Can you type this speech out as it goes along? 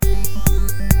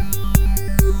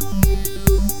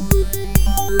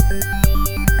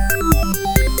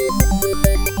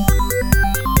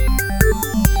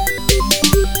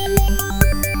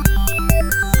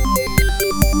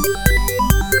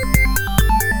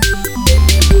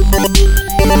Hey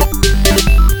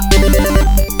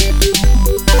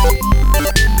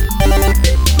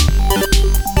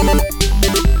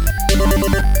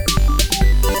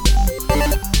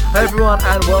everyone,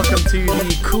 and welcome to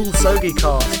the Cool Sogi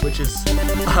Cast, which is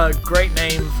a great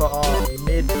name for our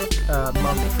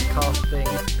mid-month cast thing.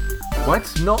 What?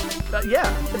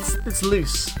 It's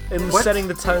loose in What? setting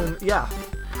the tone. Yeah,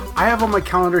 I have on my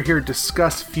calendar here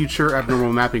discuss future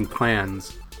abnormal mapping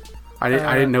plans. I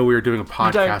didn't know we were doing a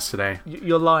podcast today.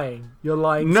 You're lying. You're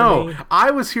lying. To No, me.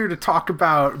 I was here to talk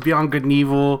about Beyond Good and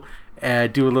Evil,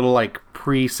 do a little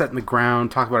pre-set in the ground,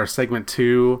 talk about our segment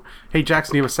 2. Hey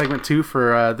Jackson, do you have a segment 2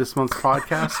 for this month's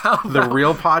podcast? The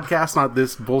real podcast, not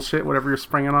this bullshit, whatever you're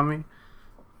springing on me.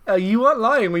 You weren't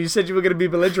lying when you said you were going to be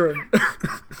belligerent.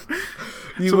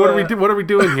 So what are we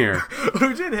doing here? What are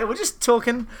we doing here? We're just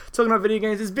talking about video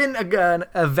games. It's been an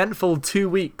eventful 2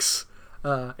 weeks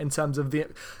in terms of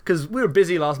because we were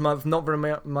busy last month. Not very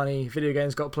many video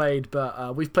games got played,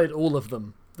 but we've played all of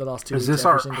them the last 2 weeks. Is this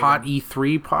our Hot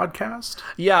E3 podcast?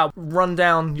 Yeah, run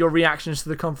down your reactions to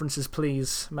the conferences,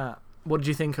 please, Matt. What did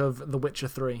you think of The Witcher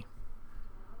 3?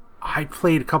 I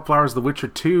played a couple hours of The Witcher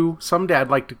 2. Someday I'd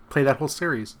like to play that whole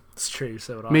series. It's true,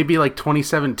 so would I. Maybe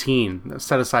 2017.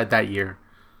 Set aside that year.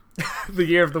 The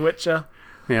year of The Witcher.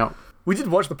 Yeah. We did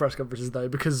watch the press conferences, though,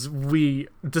 because we,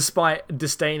 despite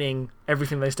disdaining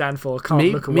everything they stand for,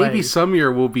 can't look away. Maybe some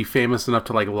year we'll be famous enough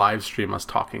to live stream us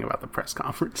talking about the press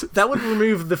conferences. That would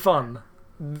remove the fun.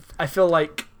 I feel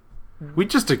like... We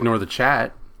just ignore the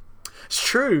chat. It's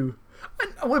true.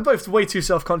 And we're both way too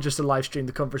self-conscious to live stream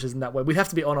the conferences in that way. We'd have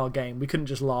to be on our game. We couldn't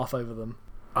just laugh over them.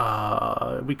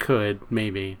 We could,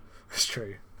 maybe. It's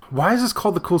true. Why is this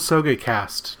called the Cool Soge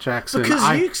Cast, Jackson?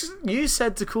 Because you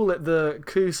said to call it the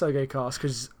Cool Soge Cast,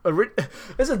 because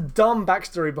there's a dumb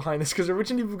backstory behind this, because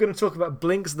originally we were going to talk about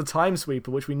Blinx the Time Sweeper,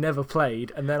 which we never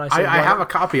played, and then I said... I have a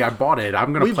copy, I bought it,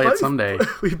 I'm going to play it someday.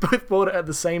 We both bought it at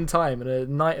the same time, in a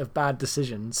night of bad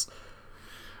decisions.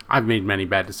 I've made many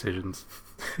bad decisions.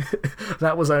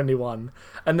 That was only one.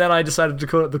 And then I decided to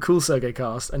call it the Cool Soge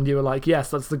Cast, and you were like,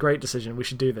 yes, that's the great decision, we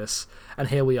should do this. And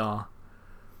here we are.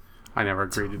 I never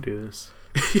agreed to do this.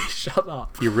 Shut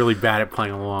up. You're really bad at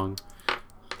playing along.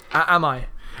 Am I?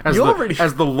 As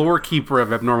the lore keeper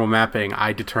of abnormal mapping,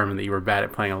 I determined that you were bad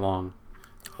at playing along.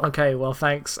 Okay, well,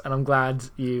 thanks, and I'm glad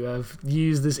you have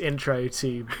used this intro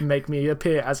to make me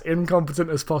appear as incompetent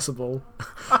as possible.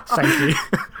 Thank you.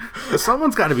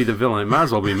 Someone's got to be the villain. It might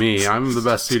as well be me. I'm the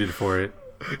best suited for it.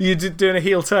 You're doing a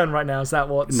heel turn right now, is that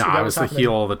what's No, I was the happening?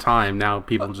 heel all the time. Now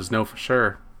people just know for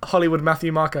sure. Hollywood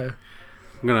Matthew Marco.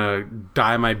 I'm gonna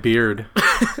dye my beard.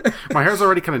 My hair's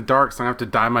already kind of dark, so I'm gonna have to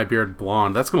dye my beard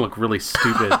blonde. That's gonna look really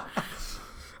stupid.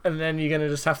 And then you're gonna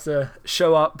just have to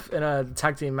show up in a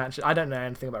tag team match. I don't know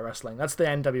anything about wrestling. That's the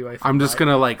NWA thing. I'm just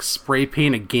gonna spray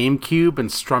paint a GameCube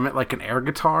and strum it like an air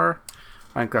guitar.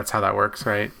 I think that's how that works,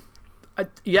 right?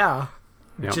 Yeah.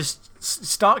 Yep. Just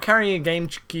start carrying a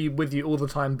GameCube with you all the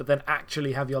time, but then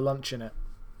actually have your lunch in it.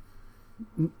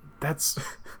 That's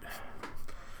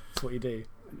what you do.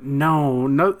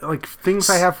 No, things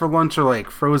I have for lunch are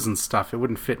frozen stuff. It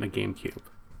wouldn't fit in a GameCube.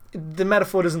 The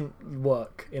metaphor doesn't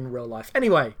work in real life.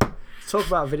 Anyway, let's talk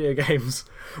about video games.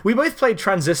 We both played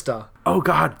Transistor. Oh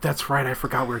god, that's right. I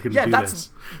forgot we were going to do this.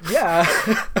 Yeah.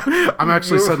 I'm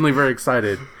actually suddenly very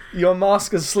excited. Your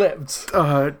mask has slipped.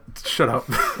 Shut up.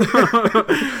 And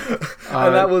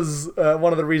that was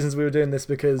one of the reasons we were doing this,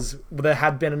 because there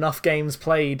had been enough games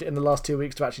played in the last 2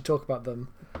 weeks to actually talk about them.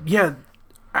 Yeah,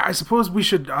 I suppose we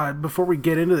should, before we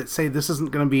get into it, say this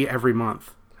isn't going to be every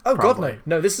month. Oh, probably. God,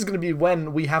 no. No, this is going to be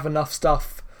when we have enough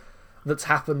stuff that's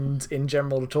happened in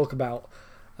general to talk about.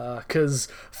 Because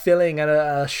filling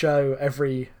a show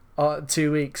every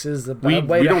 2 weeks is the way to hate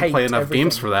We don't play enough everything.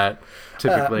 games for that,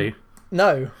 typically.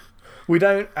 No, we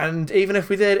don't. And even if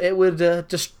we did, it would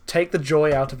just take the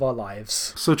joy out of our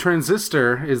lives. So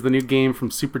Transistor is the new game from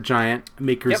Supergiant,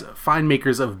 fine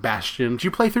makers of Bastion. Did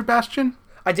you play through Bastion?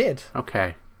 I did.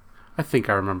 Okay. I think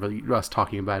I remember us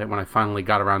talking about it when I finally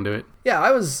got around to it. Yeah,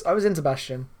 I was into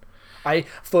Bastion. I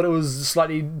thought it was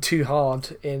slightly too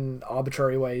hard in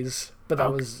arbitrary ways, but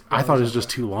I thought it was just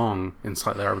too long in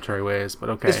slightly arbitrary ways, but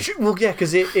okay. It's true. Well, yeah,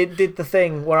 because it did the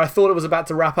thing where I thought it was about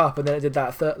to wrap up, and then it did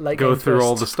that go through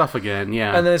all the stuff again,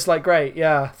 yeah. And then it's like, great,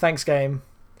 yeah, thanks, game.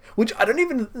 Which I don't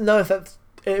even know if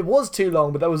it was too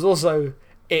long, but that was also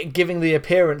it giving the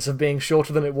appearance of being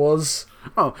shorter than it was.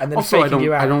 Oh, and then also faking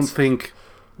you out. I don't think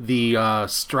the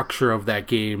structure of that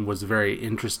game was very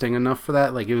interesting enough for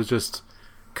that. It was just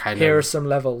kind Here are some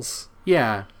levels.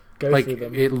 Yeah. Go through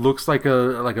them. It looks like a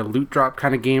loot drop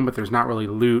kind of game, but there's not really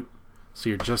loot. So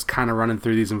you're just kind of running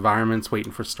through these environments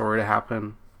waiting for story to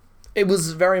happen. it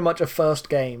was very much a first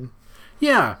game.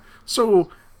 Yeah, so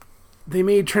they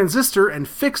made Transistor and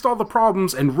fixed all the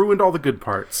problems and ruined all the good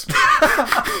parts.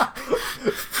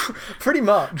 Pretty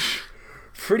much.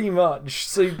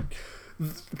 So,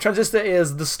 Transistor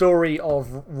is the story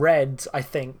of Red, I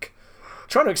think.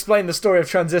 Trying to explain the story of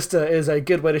Transistor is a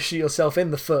good way to shoot yourself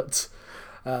in the foot.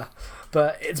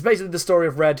 But it's basically the story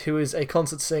of Red, who is a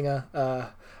concert singer,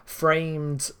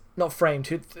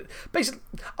 basically,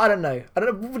 I don't know.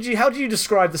 How do you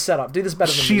describe the setup? Do this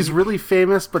better than me. She's really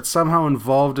famous, but somehow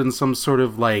involved in some sort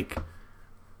of, like,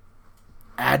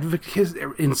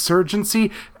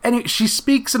 insurgency. And she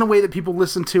speaks in a way that people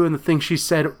listen to, and the things she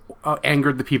said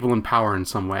angered the people in power in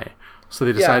some way. So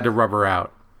they decided to rub her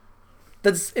out.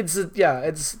 They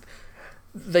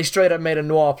straight up made a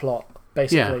noir plot,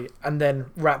 basically, and then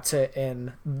wrapped it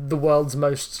in the world's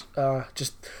most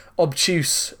just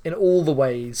obtuse in all the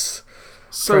ways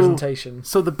presentation.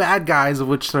 So the bad guys, of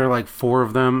which there are like 4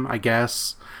 of them, I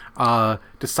guess,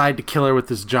 decide to kill her with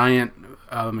this giant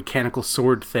mechanical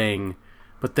sword thing.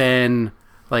 But then,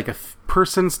 like, a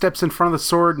person steps in front of the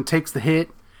sword and takes the hit,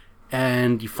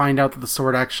 and you find out that the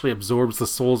sword actually absorbs the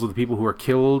souls of the people who are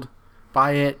killed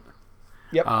by it.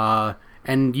 Yep.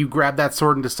 And you grab that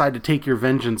sword and decide to take your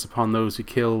vengeance upon those who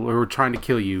kill or are trying to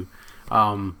kill you.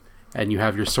 And you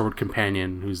have your sword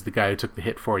companion, who's the guy who took the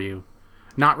hit for you.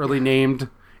 Not really named.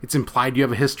 It's implied you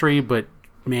have a history, but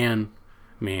man.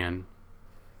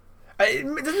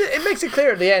 It makes it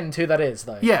clear at the end who that is,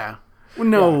 though. Yeah. Well,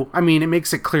 no, I mean, it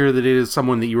makes it clear that it is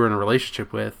someone that you were in a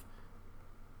relationship with.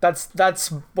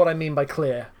 That's what I mean by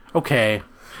clear. Okay.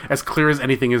 As clear as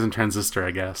anything is in Transistor,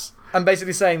 I guess. I'm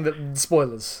basically saying that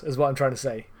spoilers is what I'm trying to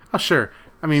say. Oh, sure.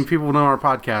 I mean, people know our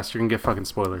podcast. You're going to get fucking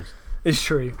spoilers. It's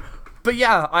true. But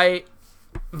yeah, I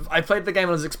played the game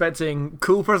and I was expecting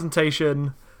cool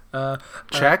presentation.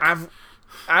 Check. Kind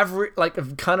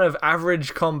of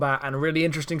average combat and a really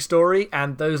interesting story,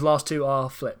 and those last 2 are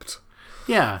flipped.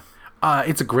 Yeah.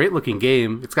 It's a great looking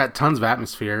game. It's got tons of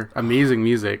atmosphere, amazing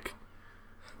music.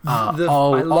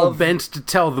 All bent to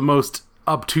tell the most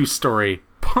obtuse story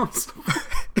possible.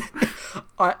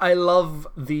 I love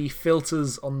the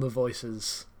filters on the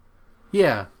voices.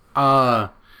 Yeah. I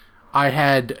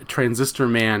had Transistor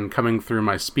Man coming through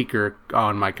my speaker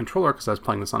on my controller because I was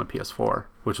playing this on a PS4,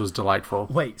 which was delightful.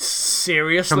 Wait,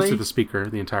 seriously? Comes through the speaker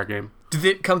the entire game. Did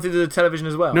it come through the television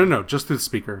as well? No, just through the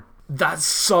speaker. That's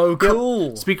so cool.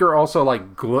 Yep. Speaker also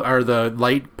the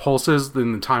light pulses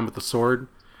in the time with the sword,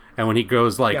 and when he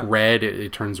goes red,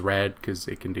 it turns red because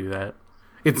it can do that.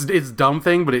 It's a dumb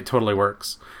thing, but it totally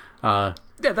works.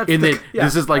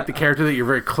 This is like the character that you're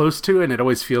very close to, and it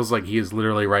always feels like he is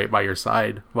literally right by your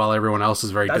side, while everyone else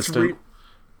is very distant.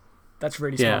 That's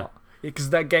really smart.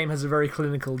 Because that game has a very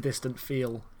clinical, distant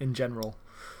feel in general.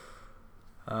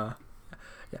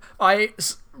 I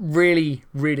really,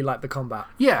 really like the combat.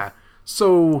 Yeah.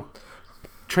 So,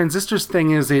 Transistor's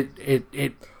thing is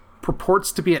it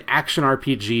purports to be an action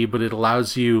RPG, but it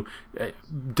allows you,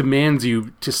 demands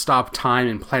you to stop time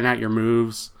and plan out your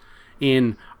moves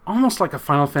in almost like a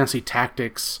Final Fantasy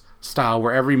Tactics style,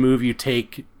 where every move you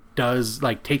take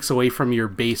takes away from your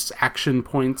base action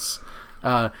points.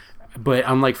 But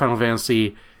unlike Final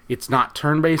Fantasy, it's not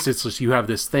turn-based. It's just you have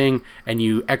this thing, and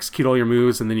you execute all your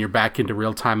moves, and then you're back into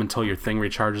real time until your thing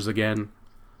recharges again.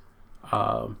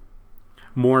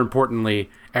 More importantly,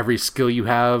 every skill you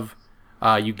have,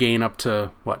 you gain up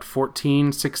to,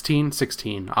 14? 16?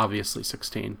 16. Obviously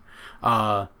 16.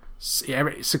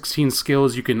 Every 16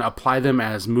 skills, you can apply them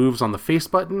as moves on the face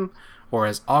button, or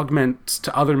as augments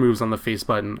to other moves on the face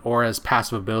button, or as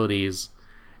passive abilities.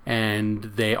 And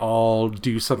they all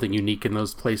do something unique in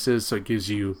those places, so it gives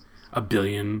you a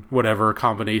billion whatever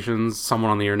combinations.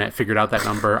 Someone on the internet figured out that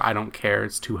number. I don't care,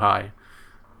 it's too high.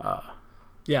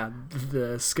 Yeah,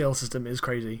 the skill system is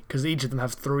crazy, because each of them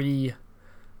have 3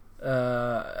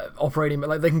 operating,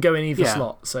 they can go in either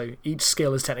slot, so each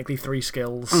skill is technically 3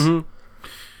 skills. Mm-hmm.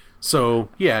 So,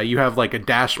 yeah, you have like a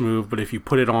dash move, but if you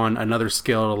put it on another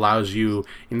skill, it allows you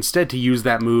instead to use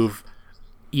that move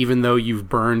even though you've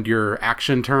burned your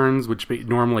action turns, which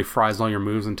normally fries all your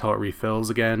moves until it refills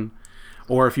again.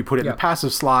 Or if you put it in the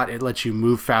passive slot, it lets you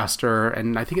move faster,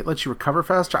 and I think it lets you recover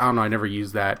faster. I don't know, I never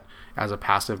used that as a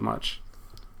passive much.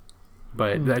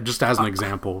 But just as an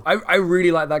example. I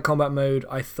really like that combat mode.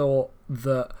 I thought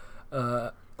that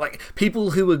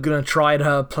people who were going to try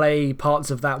to play parts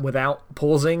of that without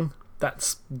pausing,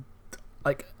 that's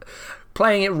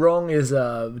playing it wrong is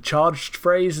a charged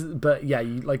phrase, but yeah,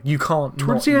 you can't.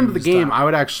 Towards the end of the game, I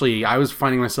was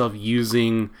finding myself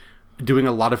doing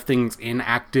a lot of things in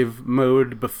active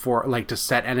mode before, to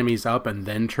set enemies up and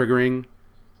then triggering.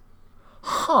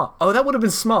 Huh. Oh, that would have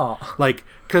been smart. Like,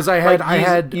 because I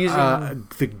had using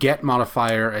the get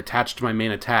modifier attached to my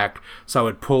main attack, so I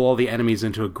would pull all the enemies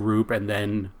into a group and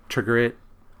then trigger it.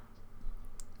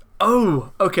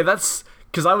 Oh, okay, that's...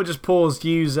 Because I would just pause,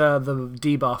 use the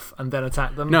debuff, and then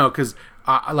attack them. No, because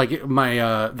like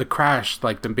my the crash,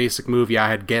 like the basic move, I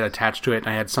had get attached to it, and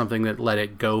I had something that let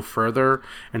it go further,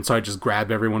 and so I just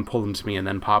grab everyone, pull them to me, and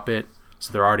then pop it,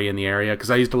 so they're already in the area.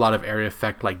 Because I used a lot of area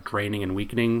effect, like draining and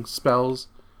weakening spells.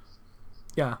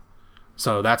 Yeah.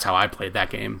 So that's how I played that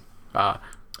game.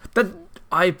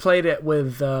 I played it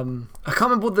with... I can't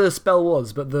remember what the spell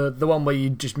was, but the one where you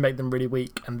just make them really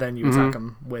weak, and then you attack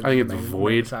them with... I think it's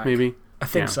Void, maybe. I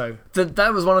think so.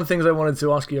 That was one of the things I wanted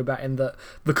to ask you about, in that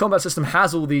the combat system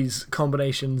has all these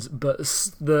combinations, but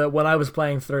when I was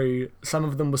playing through, some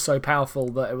of them were so powerful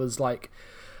that it was like,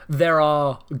 there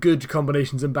are good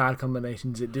combinations and bad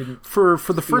combinations. It didn't... For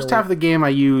the first half of the game, I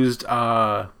used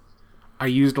a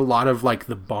lot of like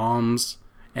the bombs,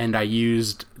 and I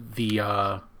used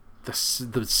the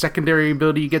secondary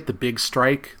ability you get, the big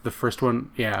strike, the first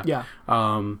one, yeah,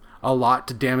 a lot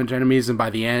to damage enemies, and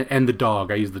by the end, and the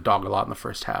dog, I used the dog a lot in the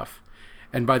first half,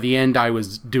 and by the end I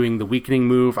was doing the weakening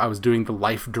move, I was doing the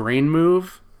life drain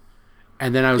move,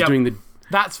 and then I was doing the...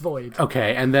 That's Void.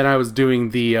 Okay, and then I was doing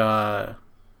the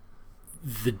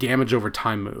damage over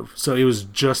time move, so it was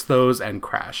just those and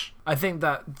crash. I think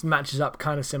that matches up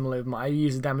kind of similar with I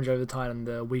use the damage over time and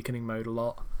the weakening mode a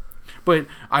lot. But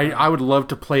I would love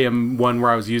to play one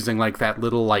where I was using like that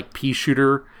little like pea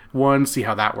shooter one, see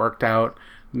how that worked out.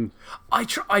 I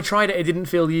tried it. It didn't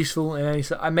feel useful in any.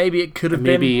 Maybe it could have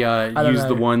been. Maybe use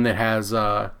the one that has.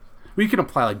 We can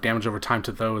apply like damage over time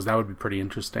to those. That would be pretty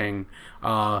interesting.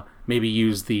 Maybe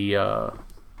use the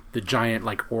giant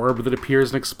like orb that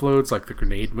appears and explodes, like the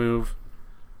grenade move.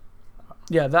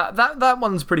 Yeah, that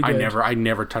one's pretty good. I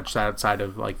never touched that outside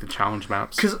of like the challenge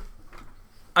maps. Because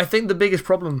I think the biggest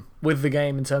problem with the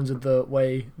game in terms of the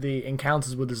way the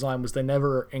encounters were designed was they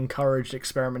never encouraged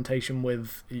experimentation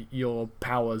with your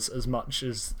powers as much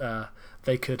as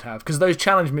they could have. Because those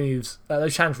challenge moves,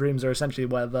 those challenge rooms are essentially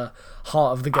where the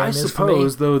heart of the game is for me. I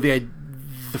suppose, though, the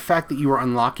fact that you were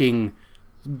unlocking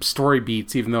story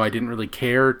beats, even though I didn't really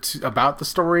care about the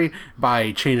story,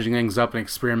 by changing things up and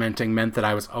experimenting, meant that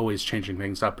I was always changing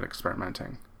things up and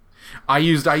experimenting. I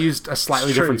used a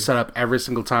slightly different setup every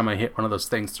single time I hit one of those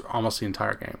things through almost the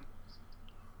entire game.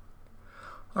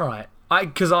 All right,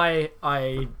 because I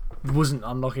wasn't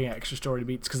unlocking extra story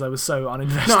beats because I was so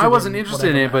uninvested. No, I wasn't interested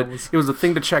in it, but it was a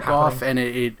thing to check off, and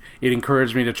it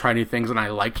encouraged me to try new things, and I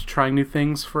liked trying new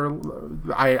things.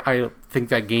 I think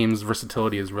that game's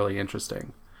versatility is really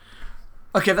interesting.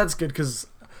 Okay, that's good, because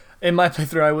in my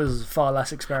playthrough I was far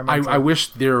less experimental. I wish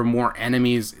there were more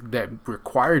enemies that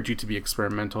required you to be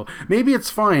experimental. Maybe it's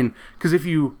fine, because if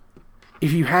you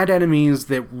had enemies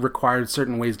that required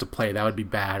certain ways to play, that would be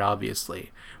bad,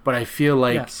 obviously. But I feel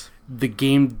like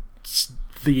the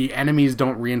enemies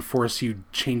don't reinforce you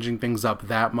changing things up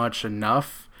that much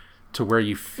enough to where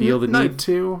you feel the need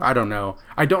to. I don't know.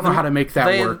 I don't know how to make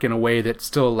that work in a way that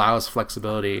still allows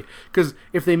flexibility. Because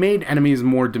if they made enemies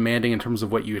more demanding in terms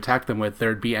of what you attack them with,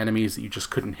 there'd be enemies that you just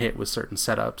couldn't hit with certain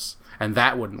setups. And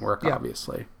that wouldn't work,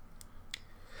 obviously.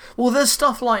 Well, there's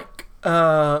stuff like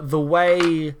the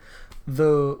way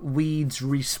the weeds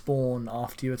respawn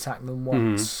after you attack them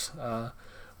once,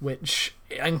 which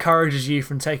encourages you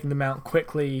from taking them out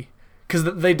quickly, because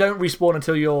they don't respawn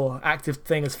until your active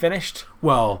thing is finished.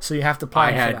 Well, so you have to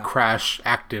plan I had crash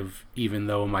active even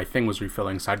though my thing was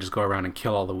refilling, so I'd just go around and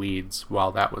kill all the weeds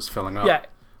while that was filling up. Yeah,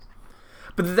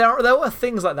 but there were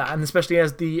things like that, and especially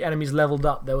as the enemies leveled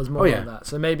up, there was more of that.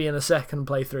 So maybe in a second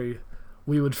playthrough,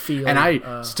 we would feel. And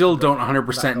I still don't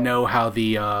 100% know how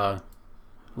the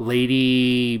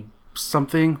lady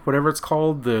something, whatever it's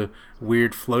called, the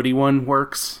weird floaty one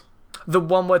works. The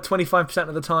one where 25%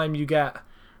 of the time you get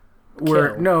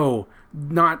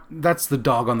that's the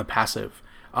dog on the passive.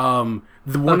 One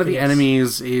of the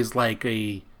enemies is like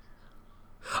a...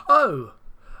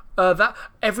 that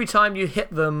every time you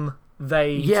hit them,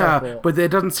 they teleport. But it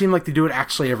doesn't seem like they do it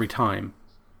actually every time.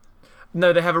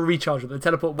 No, they have a recharge. They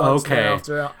teleport once. Okay.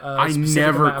 After I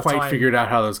never quite figured out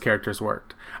how those characters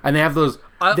worked. And they have those...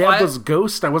 those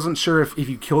ghosts. I wasn't sure if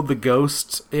you killed the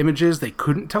ghost images, they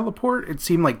couldn't teleport. It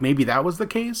seemed like maybe that was the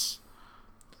case.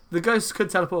 The ghosts could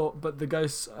teleport, but the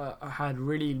ghosts had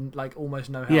really like almost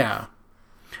no health. Yeah.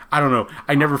 I don't know.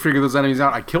 I never figured those enemies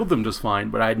out. I killed them just fine,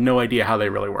 but I had no idea how they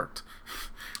really worked.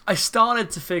 I started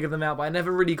to figure them out, but I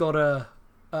never really got a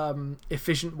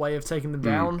efficient way of taking them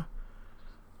down.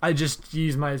 I just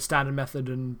used my standard method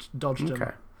and dodged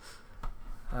them.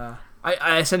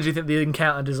 I essentially think the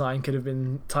encounter design could have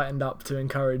been tightened up to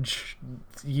encourage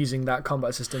using that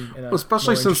combat system in a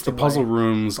especially more since the interesting puzzle way.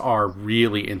 rooms are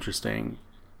really interesting.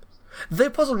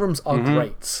 The puzzle rooms are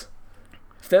great.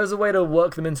 If there was a way to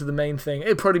work them into the main thing,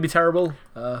 it'd probably be terrible,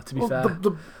 to be fair.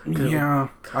 Yeah,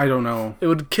 I don't know. It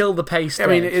would kill the pace. I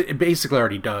mean, it basically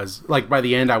already does. Like, by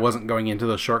the end, I wasn't going into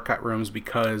those shortcut rooms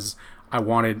because I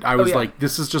was like,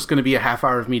 this is just going to be a half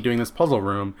hour of me doing this puzzle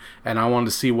room, and I wanted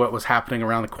to see what was happening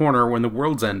around the corner when the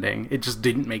world's ending. It just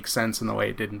didn't make sense in the way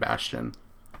it did in Bastion.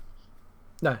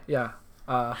 No, yeah.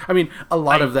 I mean, a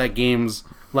lot of that game's,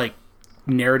 like,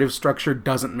 narrative structure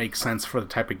doesn't make sense for the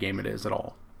type of game it is at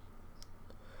all.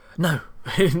 No,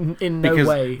 in no because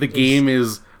way. The game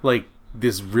is, like,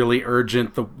 this really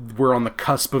urgent, we're on the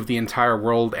cusp of the entire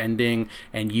world ending,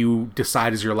 and you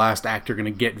decide as your last act you're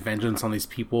going to get vengeance on these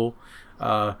people,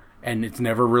 and it's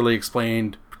never really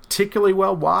explained particularly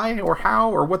well why or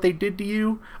how or what they did to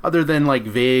you, other than, like,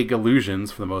 vague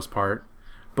allusions for the most part.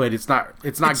 But it's not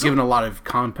given a lot of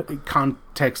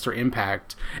context or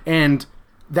impact, and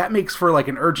that makes for, like,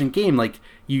 an urgent game. Like,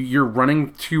 you're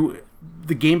running to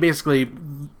the game basically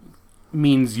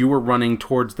means you were running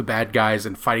towards the bad guys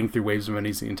and fighting through waves of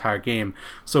enemies the entire game.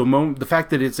 So the fact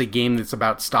that it's a game that's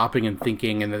about stopping and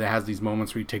thinking, and that it has these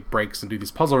moments where you take breaks and do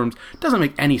these puzzle rooms, doesn't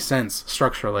make any sense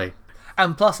structurally.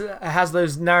 And plus, it has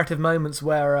those narrative moments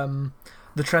where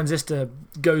the transistor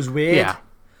goes weird. Yeah.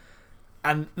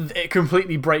 And it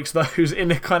completely breaks those in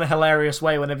a kind of hilarious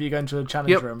way whenever you go into a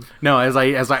challenge room. No, as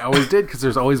I always did, because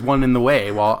there's always one in the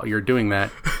way while you're doing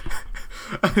that.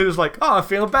 It was like, oh, I'm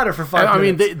feeling better for 5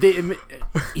 minutes. I mean,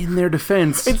 they in their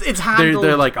defense, it's handled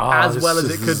they're like, oh, as well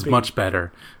as it could is be. much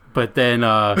better. But then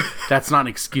that's not an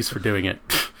excuse for doing it.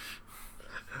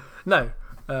 No.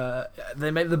 They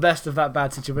make the best of that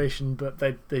bad situation, but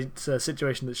it's a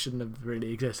situation that shouldn't have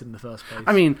really existed in the first place.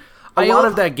 I mean, a lot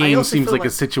of that game seems like a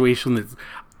situation that's...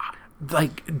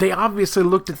 Like, they obviously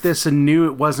looked at this and knew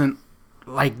it wasn't...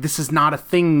 Like, this is not a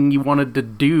thing you wanted to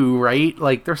do, right?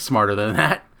 Like, they're smarter than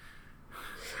that.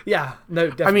 Yeah, no,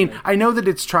 definitely. I mean, I know that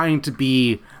it's trying to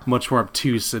be much more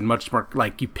obtuse and much more,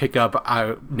 like, you pick up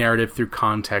a narrative through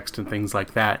context and things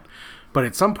like that. But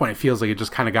at some point, it feels like it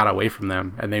just kind of got away from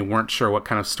them, and they weren't sure what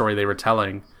kind of story they were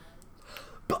telling.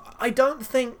 But I don't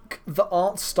think the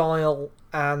art style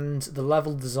and the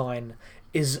level design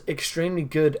is extremely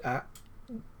good at,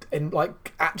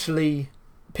 like, actually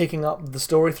picking up the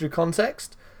story through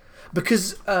context.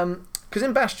 Because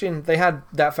in Bastion they had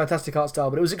that fantastic art style,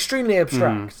 but it was extremely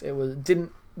abstract. It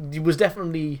was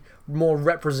definitely more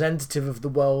representative of the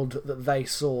world that they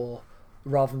saw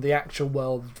rather than the actual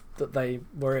world that they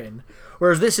were in.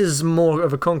 Whereas this is more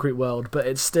of a concrete world, but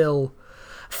it still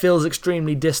feels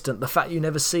extremely distant. The fact you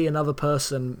never see another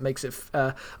person makes it...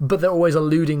 but they're always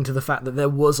alluding to the fact that there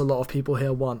was a lot of people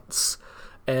here once,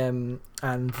 and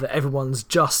that everyone's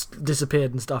just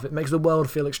disappeared and stuff. It makes the world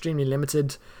feel extremely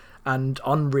limited and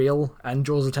unreal, and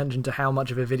draws attention to how much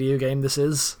of a video game this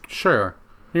is. Sure.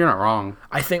 You're not wrong.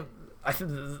 I think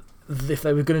if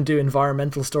they were going to do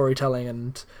environmental storytelling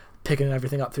and picking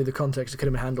everything up through the context, it could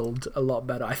have been handled a lot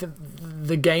better. I think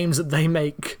the games that they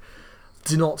make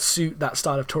do not suit that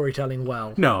style of storytelling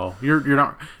well. No, you're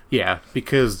not... Yeah,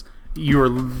 because you're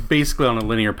basically on a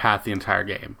linear path the entire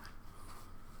game.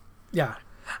 Yeah.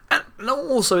 And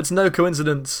also, it's no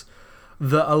coincidence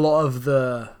that a lot of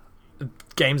the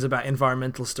games about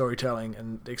environmental storytelling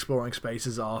and exploring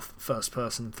spaces are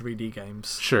first-person 3D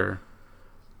games. Sure.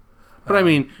 But I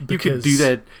mean, you could do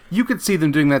that. You could see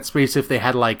them doing that space if they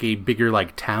had, like, a bigger,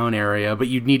 like, town area, but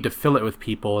you'd need to fill it with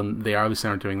people, and they obviously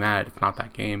aren't doing that. It's not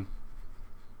that game.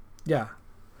 Yeah.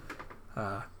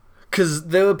 Because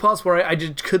there were parts where I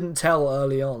just couldn't tell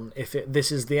early on if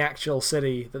this is the actual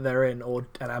city that they're in or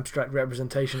an abstract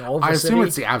representation of the city. I assume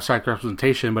it's the abstract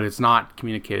representation, but it's not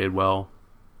communicated well.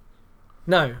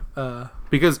 No.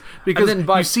 Because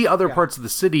you see other parts of the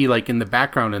city, like in the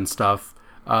background and stuff.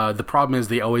 The problem is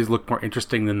they always look more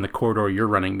interesting than the corridor you're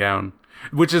running down,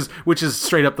 which is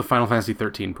straight up the Final Fantasy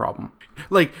 13 problem.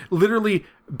 Like, literally,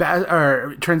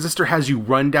 Transistor has you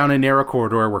run down a narrow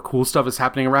corridor where cool stuff is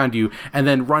happening around you, and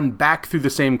then run back through the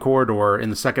same corridor in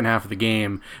the second half of the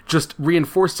game, just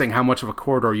reinforcing how much of a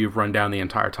corridor you've run down the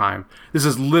entire time. This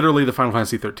is literally the Final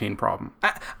Fantasy 13 problem.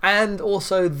 And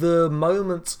also, the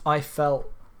moments I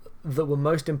felt that were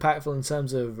most impactful in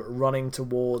terms of running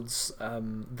towards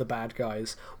the bad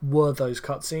guys were those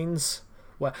cutscenes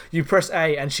where you press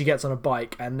A and she gets on a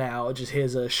bike, and now it just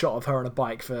here's a shot of her on a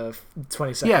bike for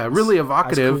 20 seconds. Yeah, really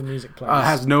evocative. Cool music plays.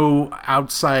 Has no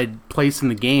outside place in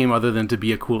the game other than to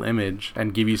be a cool image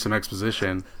and give you some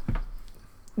exposition.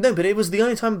 No, but it was the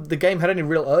only time the game had any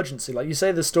real urgency. Like you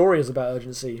say, the story is about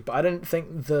urgency, but I don't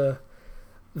think the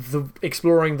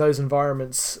exploring those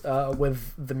environments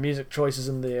with the music choices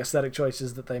and the aesthetic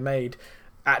choices that they made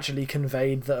actually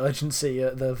conveyed the urgency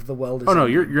the world is no,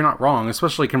 you're not wrong,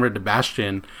 especially compared to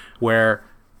Bastion, where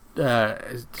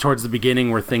towards the beginning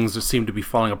where things just seem to be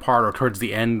falling apart, or towards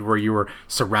the end where you were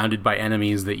surrounded by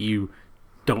enemies that you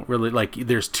don't really like,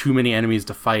 there's too many enemies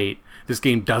to fight. This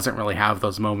game doesn't really have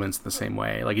those moments the same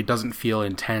way. Like, it doesn't feel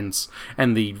intense,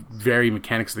 and the very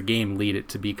mechanics of the game lead it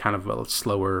to be kind of a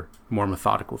slower, more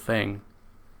methodical thing.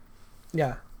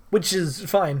 Yeah, which is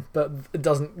fine, but it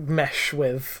doesn't mesh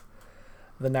with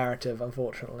the narrative,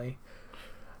 unfortunately.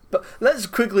 But let's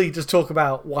quickly just talk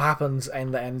about what happens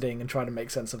in the ending and try to make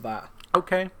sense of that.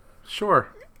 Okay, sure.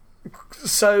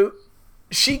 So,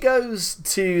 she goes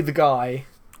to the guy...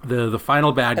 The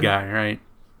final bad guy, right?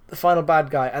 The final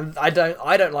bad guy, and I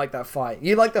don't like that fight.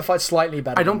 You like that fight slightly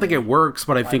better. I don't think it works,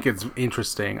 but I think it's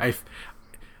interesting.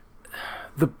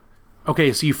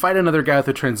 Okay, so you fight another guy with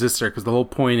a transistor, because the whole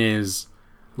point is,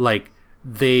 like,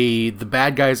 the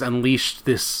bad guys unleashed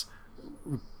this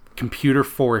computer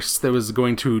force that was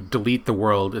going to delete the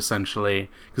world, essentially,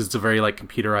 because it's a very, like,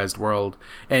 computerized world.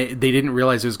 And they didn't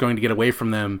realize it was going to get away from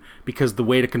them, because the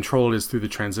way to control it is through the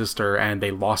transistor, and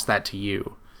they lost that to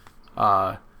you.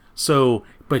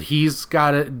 But he's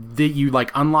got it. You like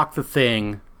unlock the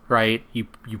thing, right? You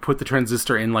put the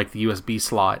transistor in like the USB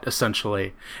slot,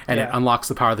 essentially, and it unlocks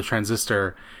the power of the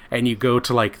transistor. And you go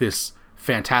to like this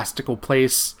fantastical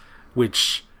place,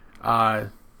 which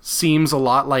seems a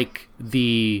lot like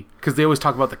because they always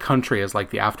talk about the country as like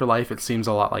the afterlife. It seems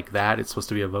a lot like that. It's supposed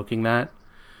to be evoking that.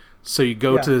 So you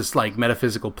go to this like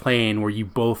metaphysical plane where you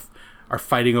both are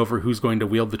fighting over who's going to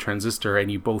wield the transistor,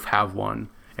 and you both have one.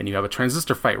 And you have a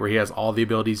transistor fight where he has all the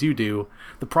abilities you do.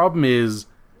 The problem is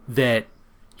that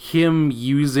him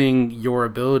using your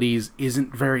abilities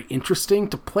isn't very interesting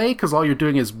to play, because all you're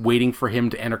doing is waiting for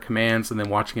him to enter commands and then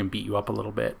watching him beat you up a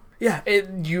little bit. Yeah,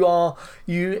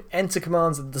 you enter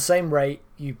commands at the same rate,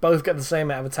 you both get the same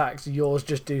amount of attacks, yours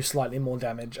just do slightly more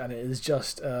damage, and it is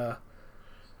just a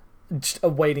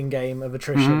waiting game of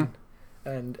attrition. Mm-hmm.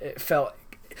 And it felt...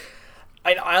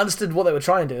 I understood what they were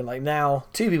trying to do. Like, now,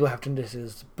 two people have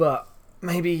transistors, but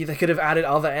maybe they could have added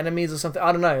other enemies or something.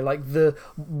 I don't know. Like, the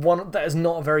one that is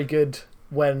not very good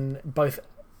when both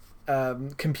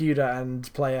computer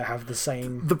and player have the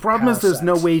same. The problem is there's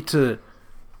no way to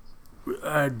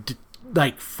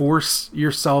force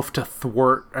yourself to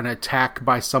thwart an attack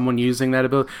by someone using that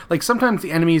ability. Like, sometimes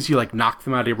the enemies, you like knock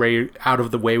them out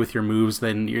of the way with your moves,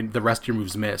 then the rest of your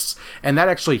moves miss. And that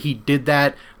actually, he did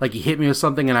that. Like, he hit me with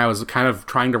something and I was kind of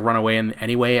trying to run away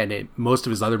anyway, and most of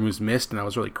his other moves missed, and that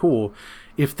was really cool.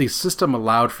 If the system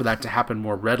allowed for that to happen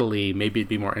more readily, maybe it'd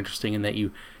be more interesting in that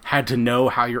you had to know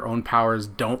how your own powers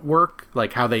don't work,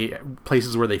 like how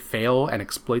places where they fail, and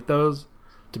exploit those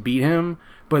to beat him.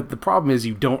 But the problem is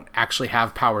you don't actually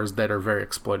have powers that are very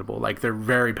exploitable. Like, they're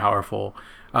very powerful.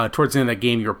 Towards the end of that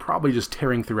game, you're probably just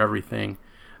tearing through everything.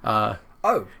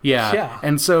 Yeah.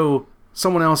 And so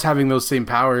someone else having those same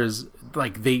powers,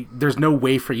 like, there's no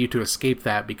way for you to escape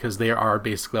that, because they are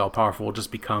basically all powerful. It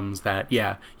just becomes that,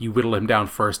 you whittle him down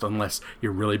first unless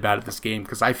you're really bad at this game.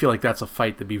 Because I feel like that's a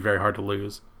fight that'd be very hard to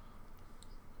lose.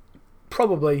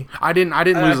 Probably. I didn't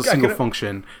lose a single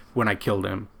function when I killed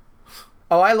him.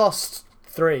 Oh, I lost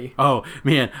 3. Oh,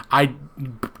 man, I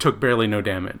took barely no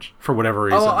damage for whatever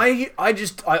reason. Oh,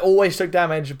 I always took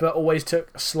damage, but always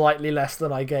took slightly less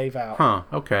than I gave out. Huh,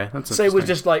 okay, that's interesting. So it was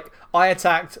just like, I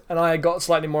attacked, and I got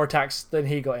slightly more attacks than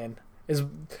he got in.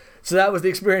 So that was the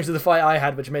experience of the fight I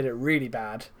had, which made it really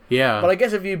bad. Yeah. But I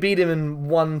guess if you beat him in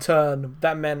one turn,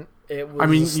 that meant it was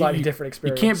a slightly different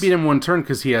experience. You can't beat him one turn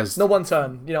because he has... No, one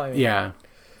turn, you know what I mean? Yeah.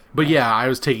 But I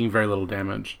was taking very little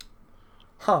damage.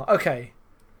 Huh, okay.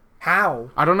 How?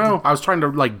 I don't know. I was trying to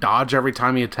like dodge every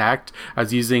time he attacked. I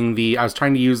was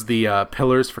trying to use the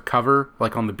pillars for cover,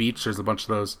 like on the beach. There's a bunch of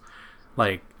those.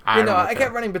 Like, I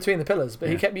kept running between the pillars, but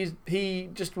he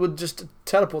would just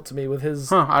teleport to me with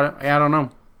his. I don't know.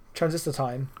 Transistor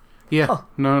time. Yeah. Huh.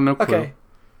 No clue. Okay.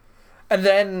 And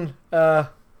then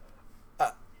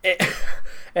it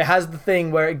has the thing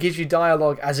where it gives you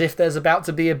dialogue as if there's about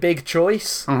to be a big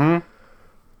choice. Mm-hmm.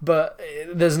 But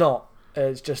there's not.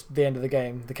 It's just the end of the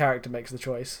game. The character makes the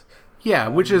choice. Yeah,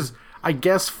 which is, I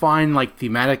guess, fine, like,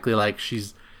 thematically. Like,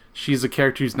 she's a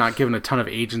character who's not given a ton of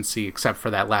agency except for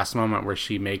that last moment where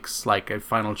she makes, like, a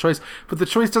final choice. But the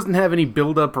choice doesn't have any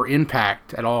build-up or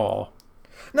impact at all.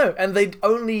 No, and they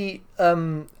only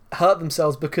hurt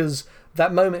themselves because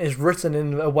that moment is written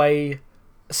in a way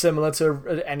similar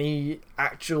to any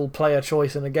actual player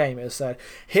choice in a game. It said,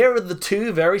 here are the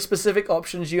two very specific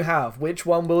options you have. Which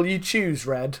one will you choose,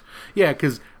 Red? Yeah,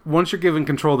 because once you're given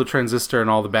control of the transistor and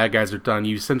all the bad guys are done,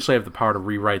 you essentially have the power to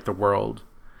rewrite the world.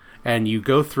 And you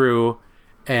go through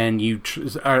and you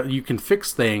can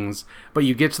fix things, but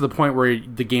you get to the point where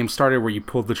the game started where you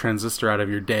pulled the transistor out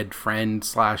of your dead friend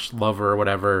 / lover or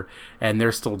whatever, and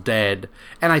they're still dead.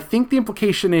 And I think the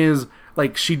implication is,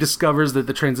 like, she discovers that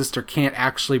the transistor can't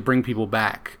actually bring people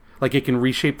back. Like, it can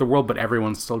reshape the world, but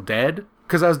everyone's still dead.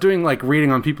 Because I was doing, like,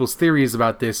 reading on people's theories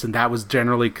about this, and that was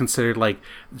generally considered, like,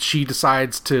 she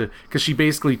decides to... Because she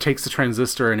basically takes the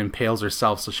transistor and impales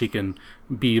herself so she can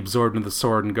be absorbed in the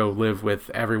sword and go live with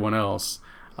everyone else.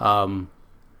 But,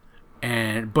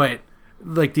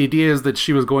 like, the idea is that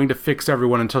she was going to fix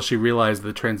everyone until she realized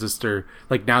the transistor...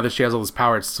 Like, now that she has all this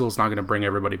power, it's still not going to bring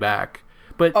everybody back.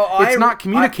 But it's not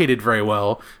communicated very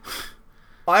well.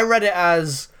 I read it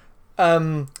as...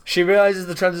 she realizes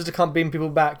the transistor can't beam people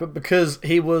back, but because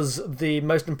he was the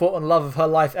most important love of her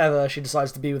life ever, she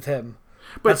decides to be with him.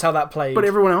 That's how that played. But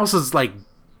everyone else is like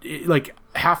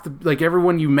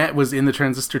everyone you met was in the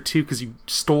transistor too, because you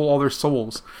stole all their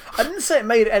souls. I didn't say it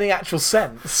made any actual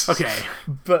sense. Okay.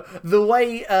 But the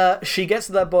way she gets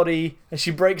to that body and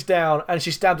she breaks down and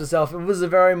she stabs herself, it was a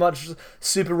very much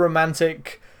super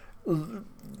romantic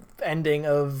ending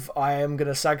of I am going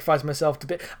to sacrifice myself to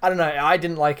be... I don't know, I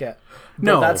didn't like it.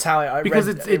 No, that's how I because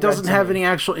read, it doesn't have any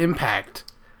actual impact.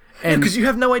 And because you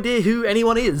have no idea who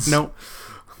anyone is. No.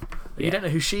 You don't know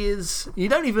who she is. You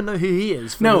don't even know who he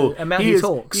is. No, the amount he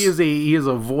talks. He is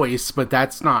a voice, but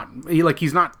that's not...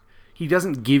 He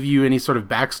doesn't give you any sort of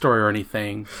backstory or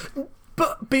anything.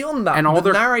 But beyond that,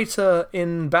 the narrator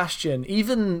in Bastion,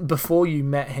 even before you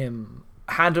met him,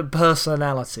 had a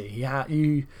personality.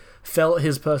 You felt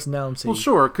his personality. Well,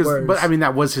 sure, but I mean,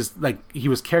 that was his, like, he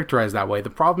was characterized that way. The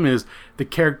problem is the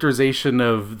characterization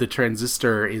of the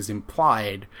transistor is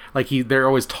implied. Like, they're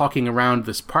always talking around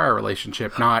this prior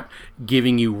relationship, not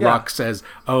giving you Rux as,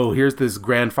 oh, here's this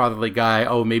grandfatherly guy,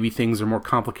 oh, maybe things are more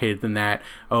complicated than that,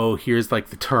 oh, here's, like,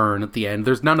 the turn at the end.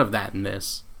 There's none of that in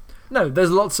this. No,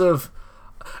 there's lots of...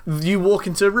 You walk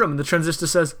into a room and the transistor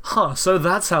says, so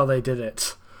that's how they did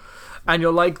it. And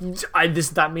you're like,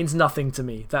 that means nothing to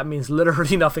me. That means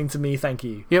literally nothing to me, thank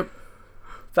you. Yep.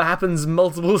 That happens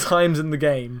multiple times in the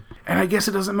game. And I guess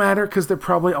it doesn't matter because they're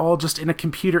probably all just in a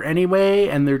computer anyway,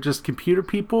 and they're just computer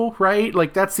people, right?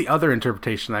 Like, that's the other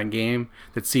interpretation of that game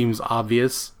that seems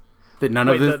obvious. That none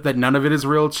of it is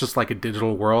real, it's just like a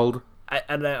digital world. I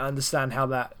don't understand how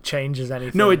that changes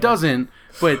anything. No, it doesn't,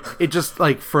 but it just,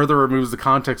 like, further removes the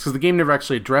context because the game never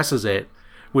actually addresses it.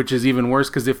 Which is even worse,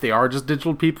 because if they are just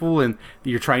digital people and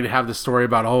you're trying to have the story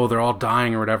about, oh, they're all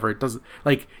dying or whatever, it doesn't...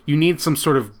 Like, you need some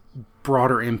sort of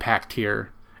broader impact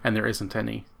here, and there isn't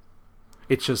any.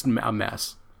 It's just a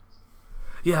mess.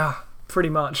 Yeah, pretty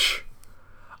much.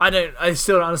 I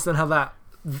still don't understand how that,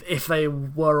 if they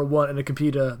were or weren't in a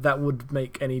computer, that would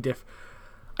make any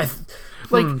difference.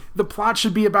 The plot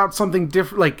should be about something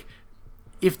different, like...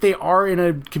 If they are in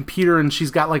a computer and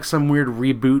she's got, like, some weird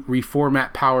reboot,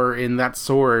 reformat power in that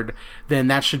sword, then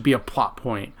that should be a plot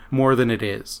point more than it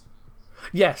is.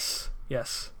 Yes.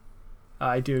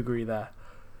 I do agree there.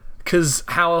 Because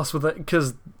how else would they...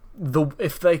 Because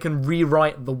if they can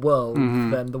rewrite the world,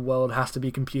 then the world has to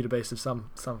be computer-based of some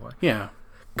way. Yeah.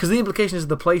 Because the implication is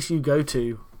the place you go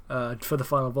to for the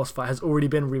final boss fight has already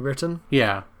been rewritten.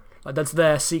 Yeah. Like, that's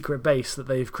their secret base that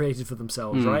they've created for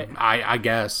themselves, right? I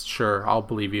guess, sure, I'll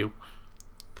believe you.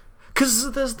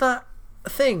 Because there's that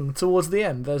thing towards the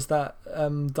end. There's that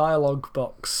dialogue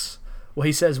box where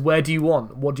he says, "Where do you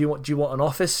want? What do you want? Do you want an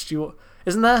office?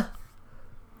 Isn't there?"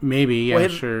 Maybe, yeah,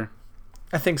 sure.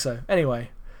 I think so. Anyway,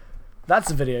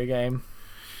 that's a video game.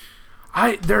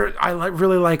 I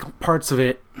really like parts of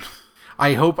it.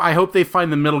 I hope they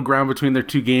find the middle ground between their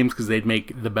two games because they'd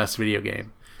make the best video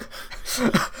game.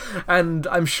 And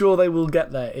I'm sure they will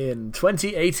get there in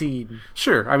 2018.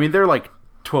 Sure. I mean, they're like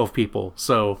 12 people,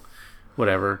 so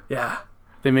whatever. Yeah.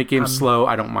 They make games slow.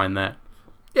 I don't mind that.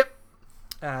 Yep.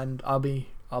 And I'll be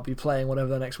playing whatever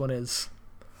the next one is.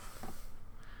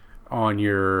 On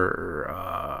your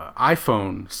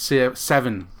iPhone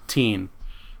 17.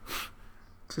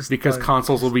 Because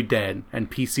consoles will be dead and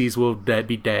PCs will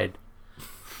be dead.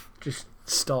 Just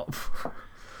stop.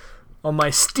 On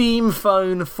my Steam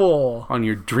Phone 4. On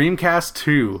your Dreamcast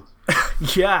 2.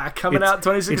 Yeah, coming out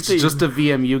 2016. It's just a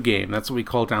VMU game. That's what we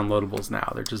call downloadable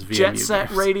now. They're just VMU Jet Set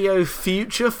games. Radio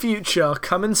Future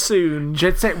coming soon.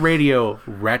 Jet Set Radio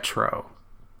Retro.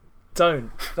 Don't.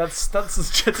 That's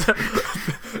Jet Set...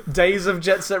 Days of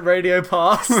Jet Set Radio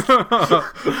past.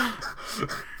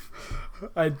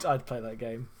 I'd play that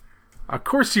game. Of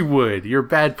course you would. You're a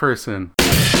bad person.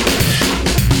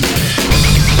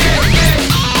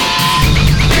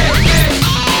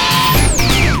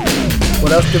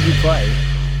 What else did we play?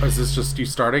 Is this just you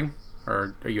starting?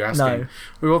 Or are you asking? No.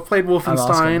 We both played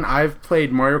Wolfenstein. I've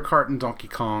played Mario Kart and Donkey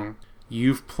Kong.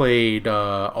 You've played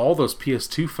all those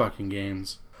PS2 fucking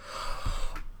games.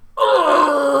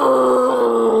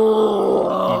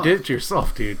 You did it to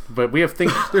yourself, dude. But we have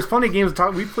things. There's plenty of games to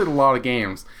talk. We've played a lot of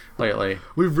games lately.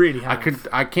 We really have.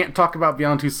 I can't talk about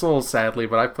Beyond Two Souls, sadly,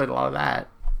 but I played a lot of that.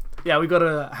 Yeah, we got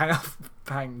to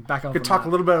hang back on. Could talk a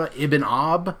little bit about Ibn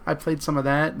Ob. I played some of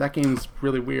that. That game's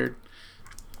really weird.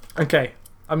 Okay,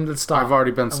 let's start. I've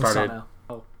already been started.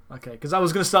 Oh, okay. Because I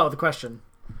was going to start with a question.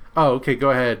 Oh, okay. Go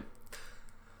ahead.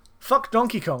 Fuck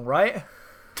Donkey Kong, right?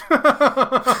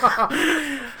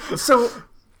 So,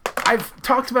 I've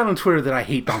talked about on Twitter that I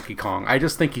hate Donkey Kong. I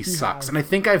just think he sucks. And I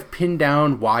think I've pinned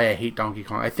down why I hate Donkey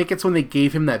Kong. I think it's when they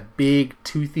gave him that big,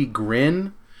 toothy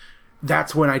grin.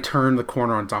 That's when I turned the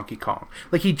corner on Donkey Kong.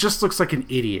 Like, he just looks like an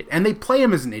idiot. And they play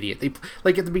him as an idiot.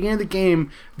 Like, at the beginning of the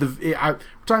game, we're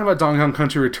talking about Donkey Kong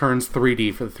Country Returns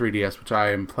 3D for the 3DS, which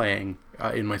I am playing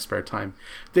in my spare time.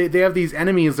 They have these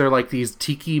enemies. They're like these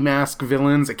tiki mask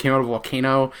villains that came out of a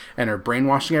volcano and are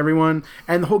brainwashing everyone.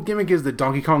 And the whole gimmick is that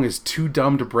Donkey Kong is too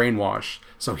dumb to brainwash.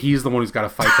 So he's the one who's got to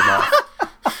fight them off.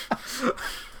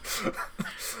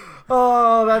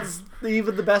 Oh, that's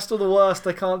either the best or the worst.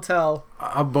 I can't tell.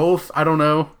 Both. I don't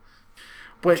know.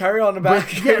 But carry on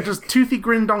about it. Yeah, just toothy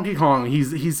grin Donkey Kong.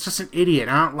 He's just an idiot.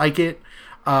 I don't like it.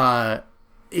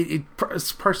 It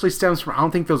partially stems from I don't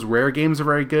think those Rare games are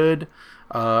very good.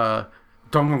 Donkey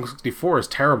Kong 64 is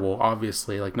terrible,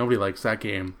 obviously. Like, nobody likes that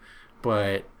game.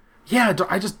 But yeah,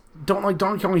 I just don't like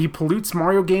Donkey Kong. He pollutes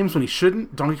Mario games when he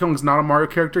shouldn't. Donkey Kong's not a Mario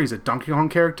character. He's a Donkey Kong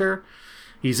character.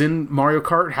 He's in Mario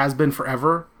Kart, has been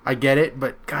forever. I get it,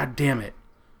 but god damn it.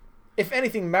 If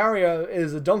anything, Mario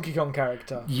is a Donkey Kong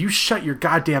character. You shut your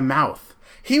goddamn mouth.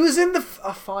 He was in the...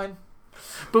 fine.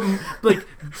 But, like,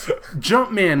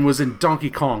 Jumpman was in Donkey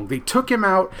Kong. They took him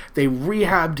out, they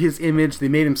rehabbed his image, they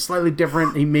made him slightly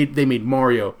different, they made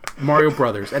Mario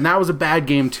Brothers, and that was a bad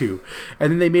game too.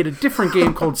 And then they made a different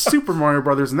game called Super Mario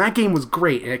Brothers, and that game was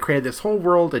great, and it created this whole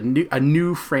world, a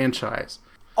new franchise.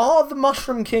 Are the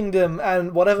Mushroom Kingdom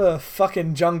and whatever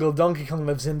fucking jungle Donkey Kong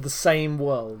lives in the same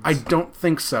world? I don't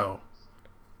think so.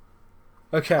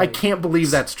 Okay. I can't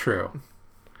believe that's true.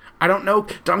 I don't know.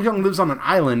 Donkey Kong lives on an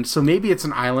island, so maybe it's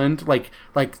an island. Like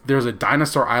there's a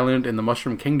dinosaur island in the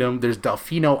Mushroom Kingdom. There's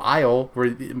Delfino Isle,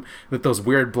 with those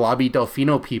weird blobby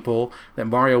Delfino people that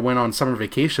Mario went on summer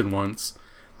vacation once.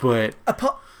 But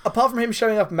apart from him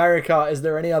showing up in Mario Kart, is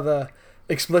there any other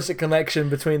explicit connection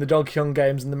between the Donkey Kong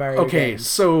games and the Mario games? Okay,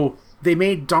 so they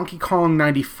made Donkey Kong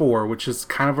 94, which is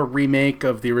kind of a remake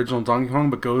of the original Donkey Kong,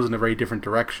 but goes in a very different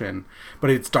direction. But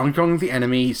it's Donkey Kong the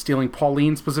enemy. He's stealing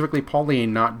Pauline, specifically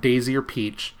Pauline, not Daisy or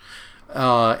Peach.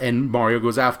 And Mario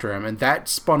goes after him. And that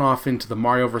spun off into the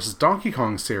Mario vs. Donkey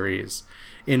Kong series,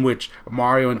 in which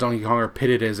Mario and Donkey Kong are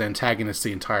pitted as antagonists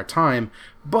the entire time.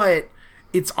 But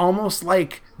it's almost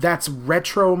like that's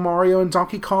retro Mario and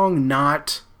Donkey Kong,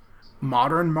 not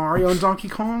modern Mario and Donkey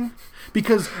Kong.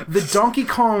 Because the Donkey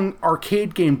Kong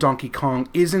arcade game Donkey Kong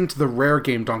isn't the Rare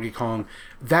game Donkey Kong.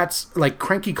 That's like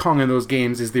Cranky Kong in those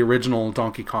games is the original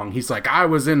Donkey Kong. He's like, I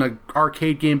was in an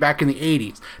arcade game back in the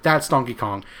 80s. That's Donkey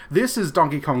Kong. This is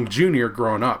Donkey Kong Jr.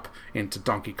 growing up into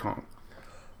Donkey Kong.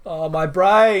 Oh, my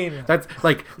brain. That's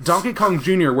like Donkey Kong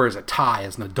Jr. wears a tie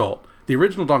as an adult. The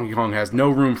original Donkey Kong has no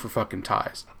room for fucking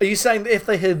ties. Are you saying that if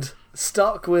they had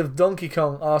stuck with Donkey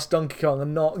Kong, Ask Donkey Kong,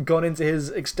 and not gone into his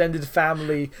extended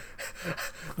family,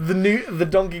 the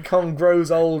Donkey Kong grows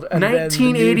old, and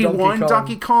 1981 then the new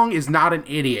Donkey Kong is not an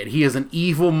idiot. He is an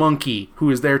evil monkey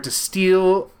who is there to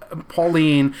steal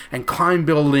Pauline and climb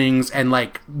buildings and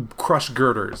like crush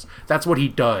girders. That's what he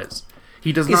does.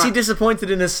 He does not. Is he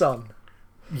disappointed in his son?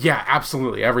 Yeah,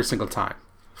 absolutely, every single time.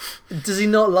 Does he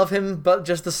not love him, but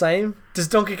just the same? Does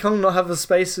Donkey Kong not have a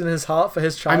space in his heart for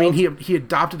his child? I mean, he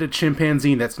adopted a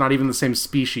chimpanzee that's not even the same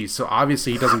species, so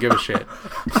obviously he doesn't give a shit.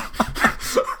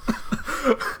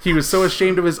 He was so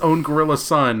ashamed of his own gorilla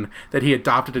son that he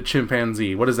adopted a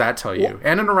chimpanzee. What does that tell you?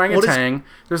 And an orangutan.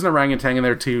 There's an orangutan in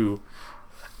there too.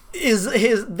 Is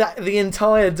the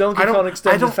entire Donkey Kong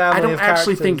extended family of characters? I don't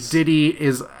actually think Diddy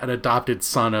is an adopted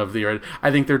son of the...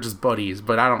 I think they're just buddies,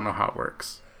 but I don't know how it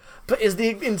works. But is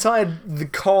the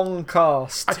Kong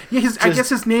cast? I guess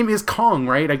his name is Kong,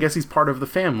 right? I guess he's part of the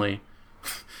family.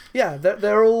 Yeah,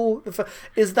 they're all...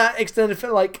 Is that extended...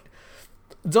 Like,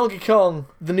 Donkey Kong,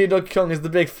 the new Donkey Kong is the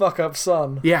big fuck-up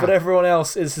son. Yeah. But everyone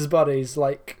else is his buddies.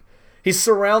 Like, He's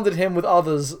surrounded him with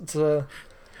others to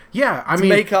Yeah, I mean,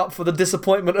 make up for the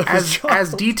disappointment of his child.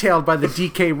 As detailed by the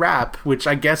DK rap, which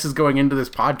I guess is going into this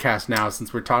podcast now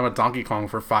since we're talking about Donkey Kong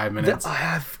for 5 minutes.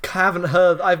 Haven't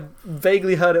heard. I've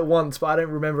vaguely heard it once, but I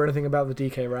don't remember anything about the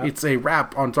DK rap. It's a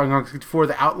rap on Donkey Kong 64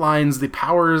 that outlines the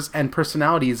powers and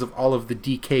personalities of all of the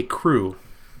DK crew.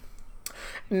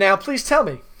 Now, please tell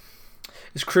me,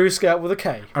 is crew spelled with a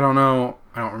K? I don't know.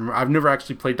 I don't remember. I've never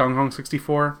actually played Donkey Kong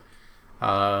 64.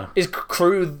 Is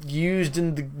crew used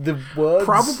in the words?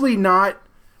 Probably not,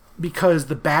 because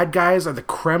the bad guys are the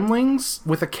Kremlings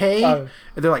with a K. Oh,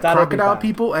 they're like that'll be crocodile bad.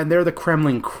 people, and they're the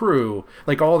Kremling crew.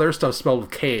 Like, all their stuff's spelled with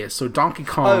K's. So Donkey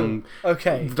Kong... Oh,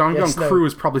 okay. Donkey Yes, Kong crew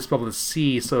is probably spelled with a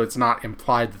C, so it's not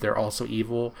implied that they're also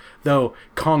evil. Though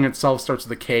Kong itself starts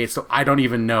with a K, so I don't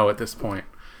even know at this point.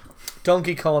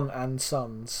 Donkey Kong and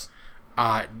Sons.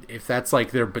 If that's like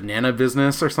their banana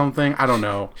business or something, I don't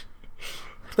know.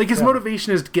 Like, his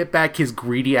motivation is to get back his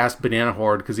greedy ass banana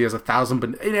horde because he has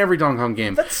 1,000 in every Donkey Kong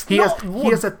game. He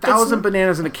has 1,000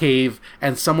 bananas in a cave,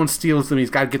 and someone steals them. He's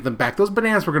got to get them back. Those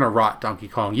bananas were gonna rot, Donkey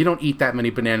Kong. You don't eat that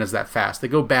many bananas that fast. They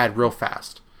go bad real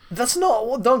fast. That's not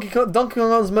what Donkey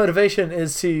Kong's motivation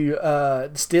is, to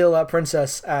steal that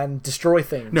princess and destroy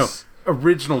things. No.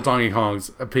 Original Donkey Kong's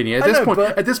opinion.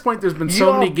 At this point, there's been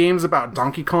so many games about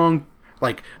Donkey Kong,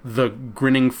 like the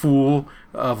grinning fool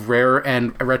of Rare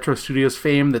and Retro Studios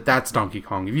fame, that's Donkey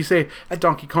Kong. If you say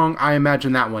Donkey Kong, I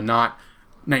imagine that one, not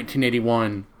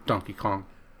 1981 Donkey Kong.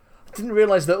 I didn't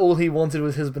realize that all he wanted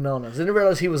was his bananas. I didn't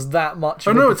realize he was that much.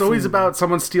 Oh no, it's always about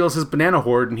someone steals his banana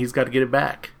horde and he's got to get it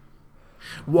back.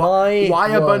 Why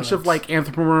a bunch of like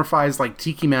anthropomorphized like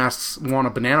tiki masks want a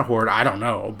banana horde? I don't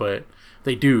know, but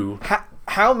they do.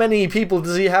 How many people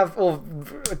does he have, or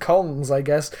Kongs, I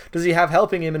guess, does he have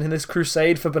helping him in this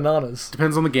crusade for bananas?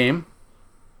 Depends on the game.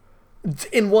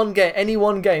 In any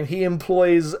one game, he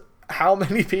employs how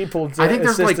many people to I think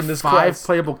there's like in this 5 quest?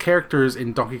 playable characters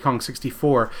in Donkey Kong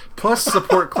 64, plus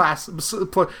support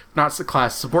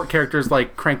support characters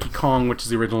like Cranky Kong, which is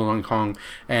the original Donkey Kong,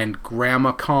 and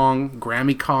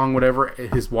Grammy Kong, whatever,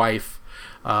 his wife,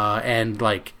 and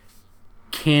like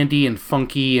Candy and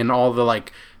Funky and all the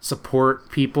like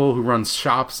support people who run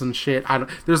shops and shit.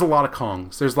 There's a lot of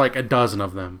Kongs. There's like a dozen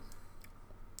of them.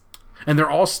 And they're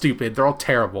all stupid. They're all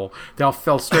terrible. They all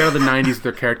fell straight out of the 90s with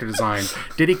their character design.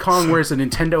 Diddy Kong wears a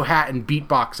Nintendo hat and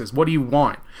beatboxes. What do you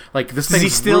want? Like, this thing's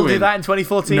Does he still ruined. do that in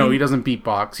 2014? No, he doesn't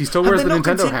beatbox. He still wears the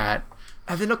Nintendo hat.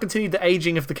 Have they not continued the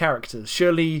aging of the characters?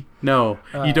 Surely... No,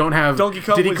 you don't have... Donkey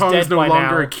Kong Diddy was Kong dead is no by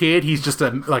longer now. a kid. He's just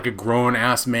a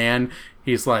grown-ass man.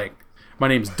 He's like, my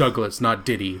name's Douglas, not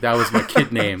Diddy. That was my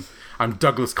kid name. I'm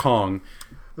Douglas Kong.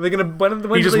 Are they gonna, when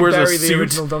He do just they wears a bury the suit.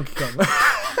 original Donkey Kong?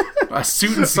 A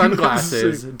suit and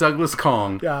sunglasses. Douglas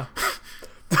Kong. Yeah.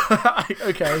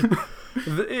 Okay.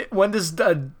 When does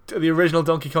the original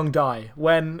Donkey Kong die?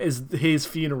 When is his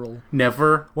funeral?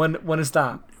 Never. When is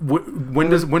that? When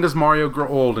does Mario grow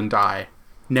old and die?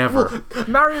 Never. Well,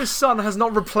 Mario's son has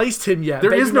not replaced him yet.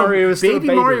 There is no Mario is still a baby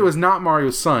baby. Mario is not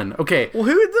Mario's son. Okay. Well,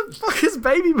 who the fuck is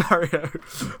Baby Mario?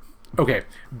 Okay.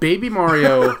 Baby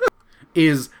Mario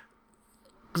is...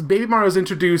 Baby Mario is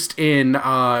introduced in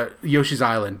Yoshi's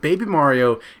Island. Baby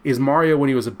Mario is Mario when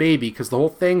he was a baby, because the whole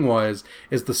thing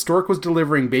is the stork was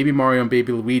delivering Baby Mario and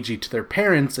Baby Luigi to their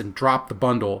parents and dropped the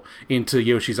bundle into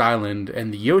Yoshi's Island,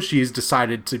 and the Yoshis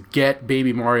decided to get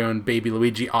Baby Mario and Baby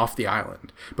Luigi off the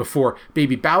island before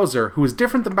Baby Bowser, who is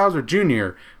different than Bowser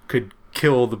Jr., could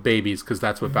kill the babies, because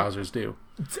that's what Bowsers do.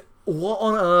 What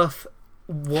on earth?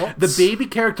 What? The baby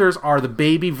characters are the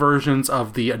baby versions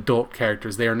of the adult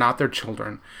characters. They are not their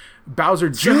children. Bowser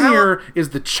Jr.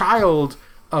 is the child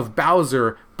of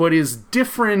Bowser, but is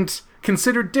different,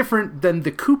 considered different than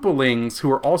the Koopalings, who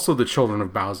are also the children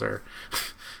of Bowser.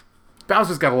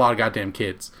 Bowser's got a lot of goddamn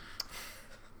kids.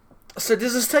 So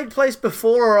does this take place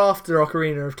before or after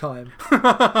Ocarina of Time?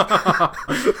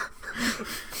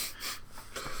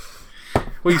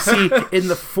 Well, you see, in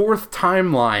the 4th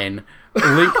timeline,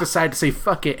 Link decided to say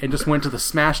fuck it and just went to the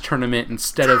Smash tournament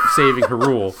instead of saving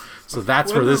Hyrule. So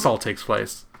that's where this all takes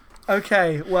place.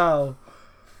 Okay, well...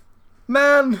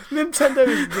 Man, Nintendo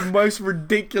is the most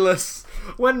ridiculous...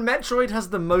 When Metroid has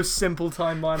the most simple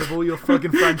timeline of all your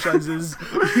fucking franchises,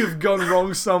 you've gone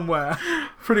wrong somewhere.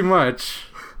 Pretty much.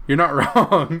 You're not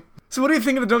wrong. So what do you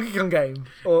think of the Donkey Kong game?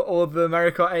 Or the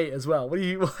Mario Kart 8 as well? What do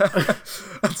you...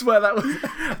 That's where that was...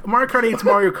 Mario Kart 8's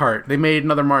Mario Kart. They made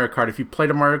another Mario Kart. If you played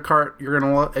a Mario Kart,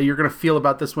 you're gonna feel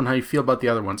about this one how you feel about the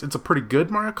other ones. It's a pretty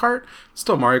good Mario Kart.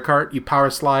 Still Mario Kart. You power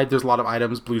slide. There's a lot of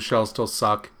items. Blue shells still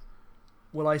suck.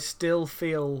 Will I still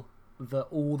feel that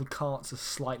all the carts are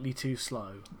slightly too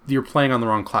slow? You're playing on the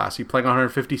wrong class. You playing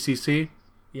 150cc?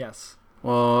 Yes.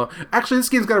 Well, actually, this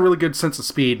game's got a really good sense of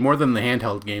speed, more than the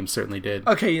handheld games certainly did.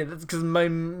 Okay, yeah, that's because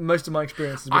most of my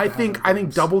experience is with I the think handheld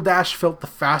games. Double Dash felt the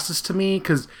fastest to me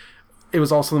because it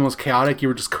was also the most chaotic. You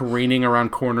were just careening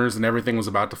around corners and everything was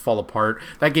about to fall apart.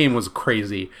 That game was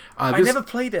crazy. I never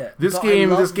played it. This but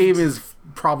game I is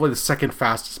probably the second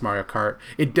fastest Mario Kart.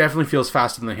 It definitely feels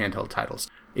faster than the handheld titles.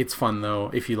 It's fun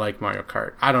though if you like Mario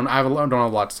Kart. I don't have a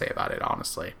lot to say about it,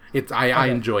 honestly. I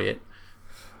enjoy it.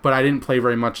 But I didn't play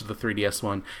very much of the 3DS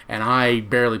one, and I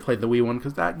barely played the Wii one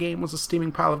because that game was a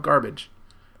steaming pile of garbage.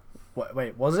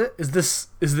 Wait, was it? Is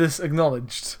this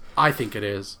acknowledged? I think it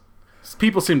is.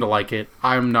 People seem to like it.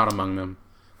 I'm not among them.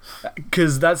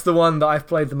 Because that's the one that I've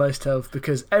played the most of.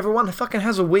 Because everyone fucking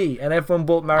has a Wii, and everyone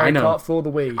bought Mario Kart for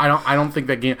the Wii. I don't think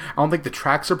that game. I don't think the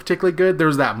tracks are particularly good.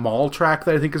 There's that mall track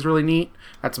that I think is really neat.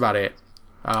 That's about it.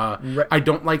 I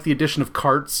don't like the addition of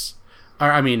carts.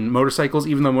 Motorcycles.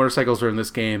 Even though motorcycles are in this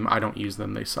game, I don't use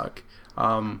them. They suck.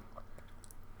 I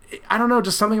don't know.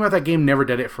 Just something about that game never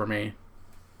did it for me.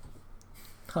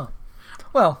 Huh.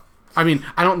 Well. I mean,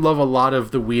 I don't love a lot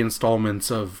of the Wii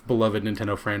installments of beloved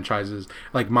Nintendo franchises.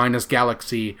 Like, minus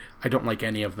Galaxy, I don't like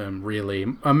any of them, really.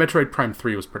 Metroid Prime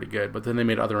 3 was pretty good, but then they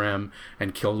made Other M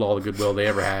and killed all the goodwill they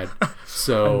ever had.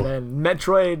 So, and then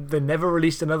Metroid, they never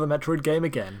released another Metroid game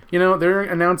again. You know, they're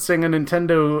announcing a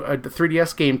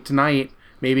 3DS game tonight.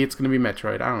 Maybe it's going to be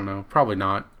Metroid. I don't know. Probably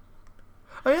not.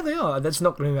 Oh, yeah, they are. That's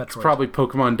not going to be Metroid. It's probably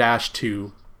Pokemon Dash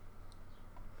 2.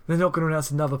 They're not going to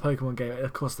announce another Pokemon game.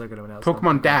 Of course they're going to announce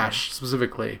Pokemon Dash,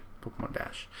 specifically. Pokemon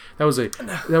Dash. That was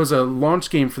a launch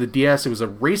game for the DS. It was a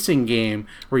racing game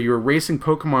where you were racing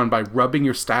Pokemon by rubbing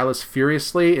your stylus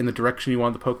furiously in the direction you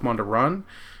wanted the Pokemon to run.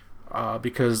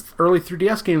 Because early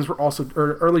DS games were also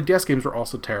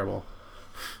terrible.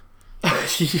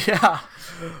 Yeah.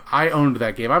 I owned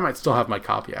that game. I might still have my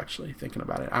copy, actually, thinking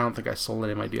about it. I don't think I sold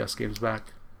any of my DS games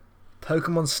back.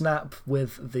 Pokemon Snap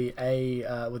with the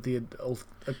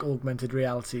augmented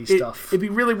reality stuff. It'd be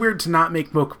really weird to not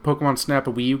make Pokemon Snap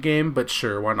a Wii U game, but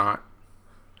sure, why not?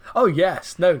 Oh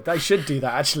yes, no, they should do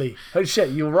that actually. Holy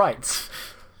shit, you're right.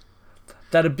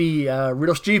 That'd be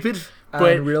real stupid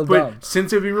and real dumb. But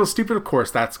since it'd be real stupid, of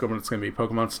course, that's what it's going to be.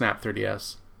 Pokemon Snap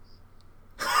 3DS.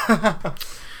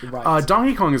 Right.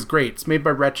 Donkey Kong is great. It's made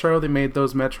by Retro. They made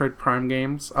those Metroid Prime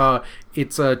games.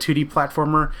 It's a 2D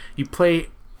platformer.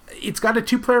 It's got a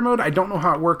 2-player mode. I don't know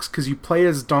how it works because you play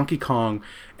as Donkey Kong,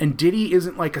 and Diddy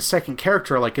isn't like a second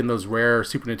character like in those rare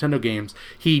Super Nintendo games.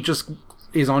 He just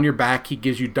is on your back. He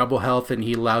gives you double health, and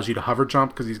he allows you to hover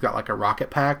jump because he's got like a rocket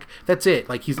pack. That's it.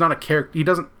 Like, he's not a character. You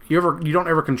don't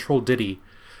ever control Diddy.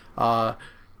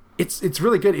 It's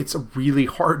really good. It's a really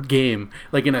hard game,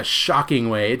 like in a shocking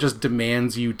way. It just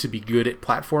demands you to be good at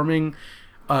platforming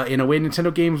in a way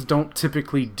Nintendo games don't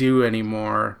typically do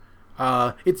anymore.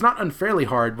 It's not unfairly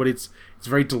hard, but it's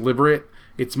very deliberate.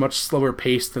 It's much slower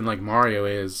paced than like Mario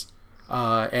is,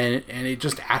 and it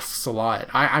just asks a lot.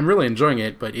 I'm really enjoying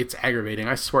it, but it's aggravating.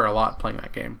 I swear a lot playing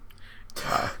that game.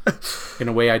 In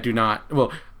a way I do not.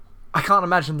 Well, I can't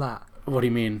imagine that. What do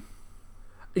you mean?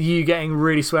 You getting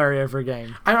really sweary over a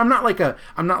game. I'm not like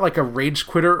a rage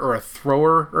quitter or a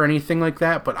thrower or anything like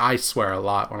that, but I swear a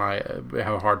lot when I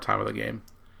have a hard time with a game.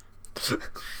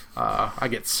 I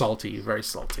get salty, very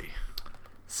salty.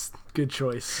 Good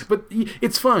choice. But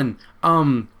it's fun.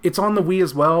 It's on the Wii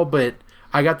as well, but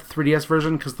I got the 3DS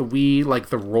version because the Wii, like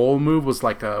the roll move was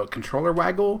like a controller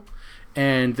waggle,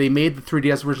 and they made the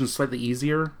 3DS version slightly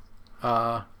easier.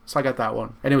 So I got that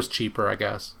one, and it was cheaper, I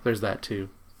guess. There's that too.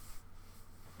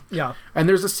 Yeah. And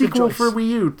there's a sequel for Wii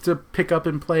U to pick up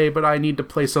and play, but I need to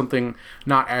play something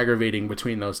not aggravating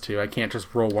between those two. I can't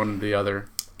just roll one to the other.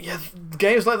 Yeah,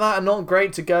 games like that are not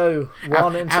great to go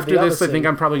one into after the other. After this, I think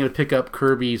I'm probably going to pick up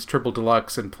Kirby's Triple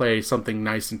Deluxe and play something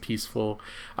nice and peaceful.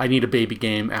 I need a baby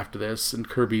game after this, and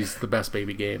Kirby's the best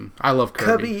baby game. I love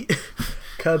Kirby.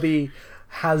 Kirby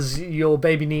has your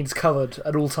baby needs covered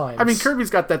at all times. I mean,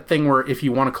 Kirby's got that thing where if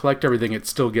you want to collect everything, it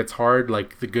still gets hard,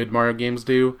 like the good Mario games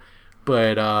do.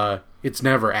 But it's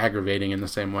never aggravating in the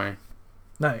same way.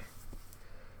 No.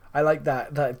 I like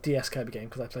that DS Kirby game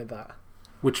because I played that.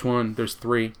 Which one? There's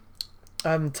 3.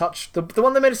 Touch the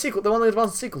one they made a sequel, the one they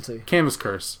advanced a sequel to. Canvas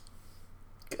Curse.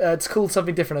 It's called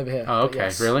something different over here. Oh, okay.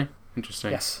 Yes. Really?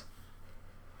 Interesting. Yes.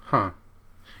 Huh.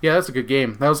 Yeah, that's a good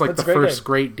game. That was like the first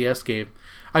great DS game.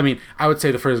 I mean, I would say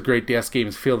the first great DS game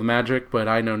is Field of Magic, but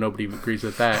I know nobody agrees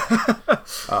with that.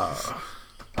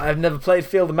 I've never played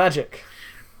Field of Magic.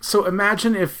 So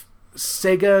imagine if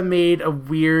Sega made a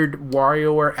weird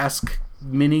WarioWare-esque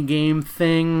minigame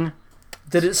thing.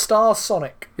 Did it star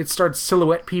Sonic? It starred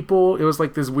Silhouette People. It was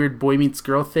like this weird boy meets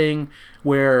girl thing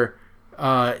where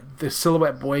the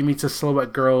silhouette boy meets a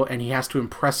silhouette girl, and he has to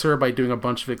impress her by doing a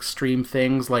bunch of extreme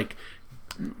things, like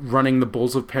running the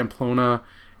bulls of Pamplona.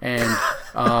 And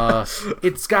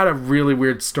it's got a really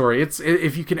weird story.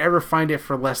 If you can ever find it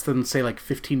for less than, say, like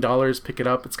 $15, pick it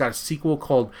up. It's got a sequel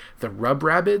called The Rub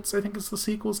Rabbits, I think is the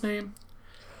sequel's name.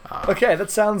 Okay, that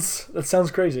sounds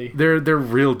crazy. They're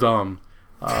real dumb,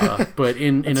 but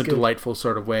in a delightful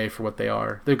sort of way for what they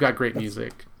are. They've got great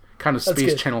music, kind of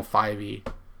Space Channel 5-y.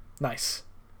 Nice.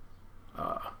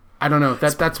 I don't know.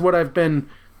 That's what I've been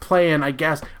playing, I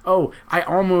guess. Oh,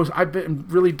 I've been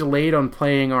really delayed on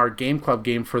playing our Game Club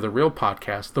game for the Real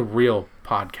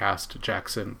Podcast,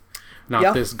 Jackson,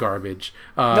 not this garbage.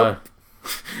 Nope.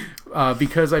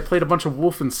 Because I played a bunch of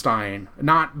Wolfenstein,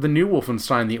 not the new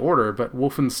Wolfenstein, The Order, but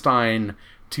Wolfenstein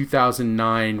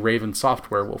 2009 Raven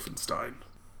Software Wolfenstein.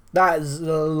 That is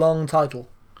a long title.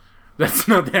 That's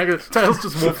not the title's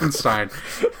just Wolfenstein,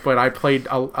 but I played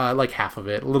like half of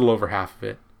it, a little over half of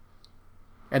it.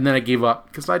 And then I gave up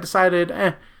because I decided,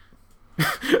 there's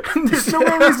no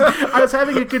reason. I was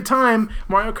having a good time.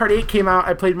 Mario Kart 8 came out.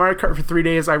 I played Mario Kart for 3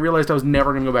 days. I realized I was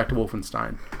never going to go back to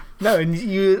Wolfenstein. No, and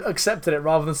you accepted it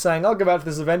rather than saying, I'll go back to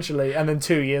this eventually, and then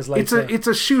 2 years later. It's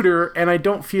a shooter, and I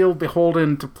don't feel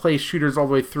beholden to play shooters all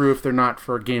the way through if they're not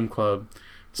for a game club.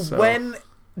 So. When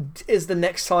is the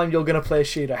next time you're going to play a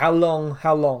shooter? How long?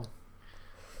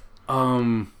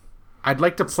 I'd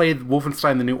like to play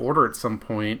Wolfenstein The New Order at some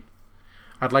point.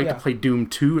 I'd like to play Doom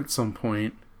 2 at some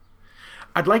point.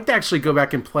 I'd like to actually go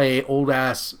back and play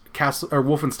old-ass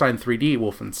Wolfenstein 3D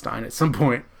Wolfenstein at some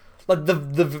point. Like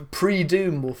the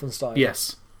pre-Doom Wolfenstein?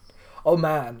 Yes. Oh,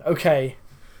 man. Okay.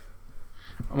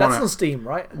 That's on Steam,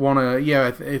 right?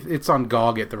 It's on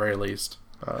GOG at the very least.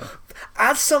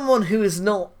 As someone who is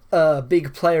not a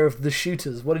big player of the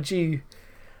shooters,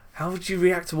 how would you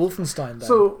react to Wolfenstein then?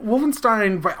 So,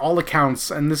 Wolfenstein, by all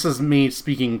accounts, and this is me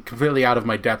speaking completely out of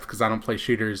my depth because I don't play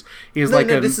shooters,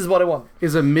 this is what I want.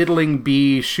 Is a middling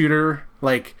B shooter.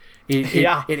 Like,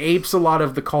 it apes a lot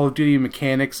of the Call of Duty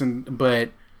mechanics,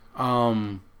 but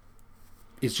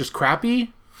it's just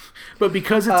crappy. But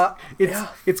because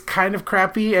it's kind of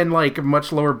crappy and like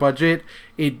much lower budget,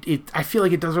 I feel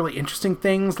like it does really interesting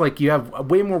things. Like, you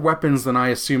have way more weapons than I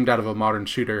assumed out of a modern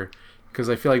shooter. Because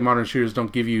I feel like modern shooters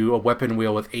don't give you a weapon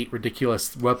wheel with 8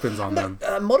 ridiculous weapons on them.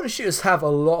 Modern shooters have a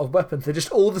lot of weapons. They're just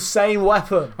all the same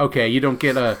weapon. Okay, you don't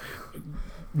get a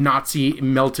Nazi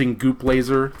melting goop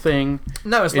laser thing.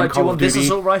 No, it's like, do you want this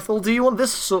assault rifle? Do you want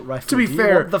this assault rifle? To be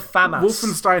fair, the FAMAS?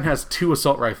 Wolfenstein has 2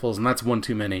 assault rifles, and that's one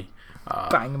too many.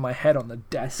 Banging my head on the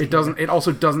desk. It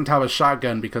also doesn't have a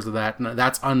shotgun because of that. No,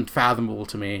 that's unfathomable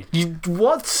to me.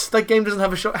 What? That game doesn't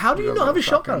have a shotgun? How do you not have a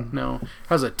shotgun? No. It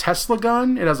has a Tesla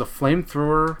gun. It has a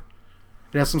flamethrower.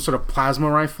 It has some sort of plasma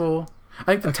rifle. I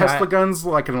think the Tesla gun's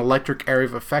like an electric area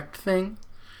of effect thing.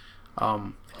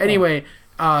 Anyway,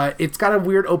 it's got a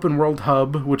weird open world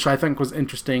hub, which I think was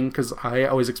interesting because I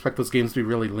always expect those games to be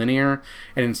really linear,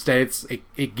 and instead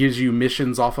it gives you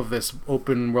missions off of this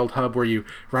open world hub where you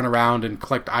run around and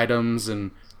collect items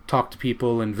and talk to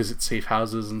people and visit safe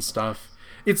houses and stuff.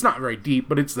 It's not very deep,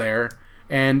 but it's there,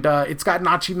 and it's got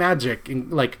Nazi magic,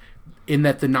 in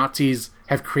that the Nazis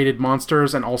have created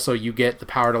monsters, and also you get the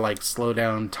power to like slow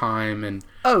down time and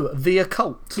the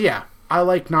occult. Yeah, I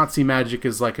like Nazi magic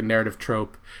as like a narrative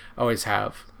trope. Always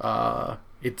have.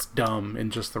 It's dumb in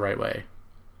just the right way.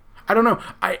 I don't know.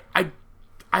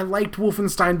 I liked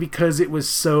Wolfenstein because it was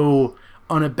so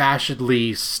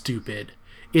unabashedly stupid.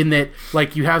 In that,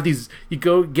 like, you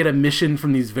go get a mission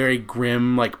from these very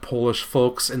grim, like, Polish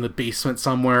folks in the basement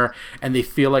somewhere, and they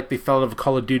feel like they fell out of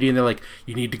Call of Duty, and they're like,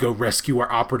 you need to go rescue our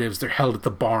operatives, they're held at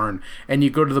the barn. And you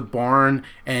go to the barn,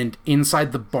 and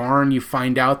inside the barn, you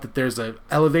find out that there's an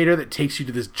elevator that takes you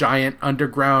to this giant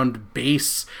underground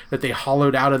base that they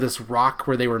hollowed out of this rock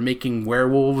where they were making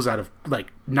werewolves out of,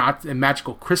 like, not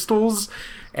magical crystals,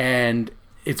 and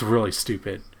it's really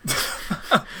stupid.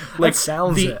 Like,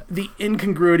 sounds the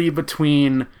incongruity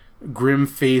between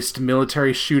grim-faced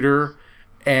military shooter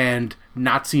and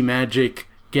Nazi magic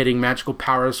getting magical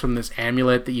powers from this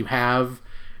amulet that you have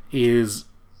is,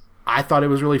 I thought it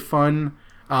was really fun.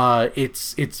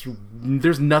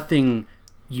 There's nothing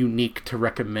unique to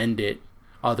recommend it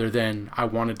other than I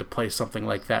wanted to play something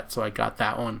like that, so I got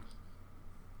that one.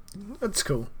 That's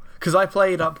cool, because I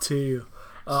played up to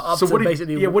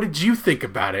what did you think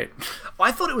about it?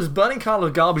 I thought it was burning kind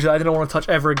of garbage that I didn't want to touch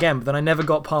ever again, but then I never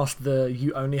got past the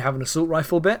you only have an assault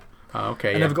rifle bit.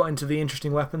 Okay, I never got into the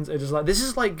interesting weapons. It was like, this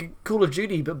is like Call of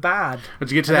Duty, but bad.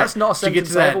 Did you get to that? That's not a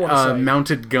sentence I ever want to say.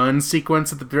 Mounted gun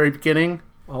sequence at the very beginning?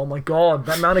 Oh my god,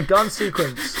 that mounted gun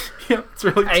sequence. Yeah, it's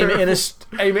really aim terrible.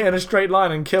 it in a straight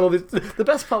line and kill all these. The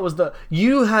best part was that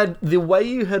the way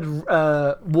you had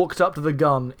walked up to the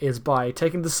gun is by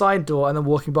taking the side door and then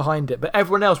walking behind it, but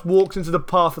everyone else walks into the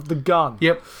path of the gun.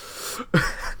 Yep.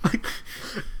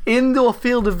 In your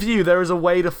field of view, there is a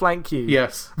way to flank you.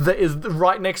 Yes. That is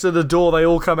right next to the door they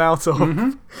all come out of,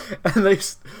 and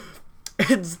it's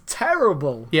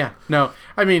terrible. Yeah. No.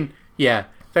 I mean, yeah.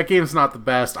 That game's not the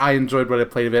best. I enjoyed what I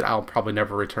played of it. I'll probably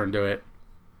never return to it.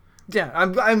 Yeah,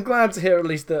 I'm glad to hear at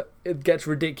least that it gets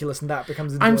ridiculous and that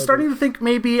becomes enjoyable. I'm starting to think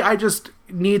maybe I just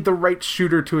need the right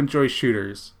shooter to enjoy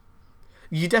shooters.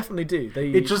 You definitely do.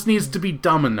 It just needs to be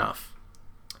dumb enough.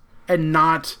 And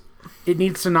not... It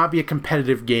needs to not be a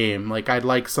competitive game. Like, I'd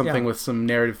like something with some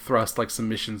narrative thrust, like some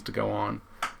missions to go on.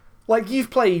 Like, you've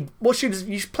played... What shooters...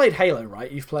 You've played Halo, right?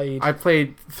 I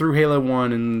played through Halo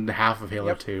 1 and half of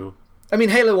Halo 2. I mean,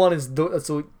 Halo 1 is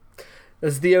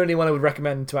the only one I would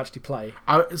recommend to actually play.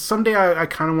 Someday I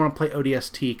kind of want to play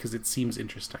ODST because it seems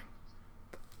interesting.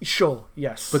 Sure,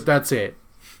 yes. But that's it.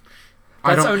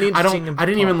 That's only interesting in I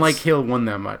didn't even like parts. Halo 1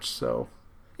 that much, so...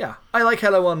 Yeah, I like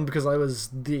Halo 1 because I was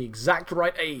the exact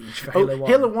right age for Halo 1.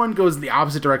 Halo 1 goes the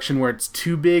opposite direction where it's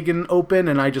too big and open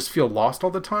and I just feel lost all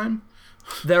the time.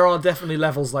 There are definitely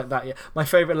levels like that, yeah. My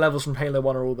favourite levels from Halo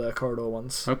 1 are all the corridor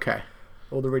ones. Okay.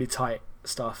 All the really tight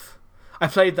stuff. I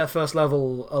played that first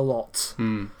level a lot.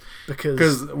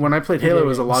 Because when I played Halo, it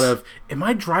was a lot of, am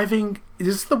I driving... Is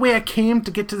this the way I came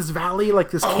to get to this valley, like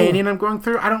this canyon I'm going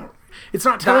through? It's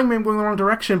not telling me I'm going the wrong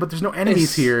direction, but there's no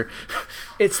enemies here.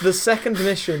 It's the second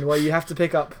mission where you have to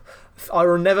pick up... I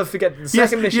will never forget the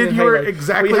second mission in you were Halo.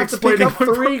 exactly where you have to pick up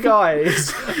explaining three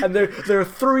guys, and there are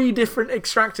 3 different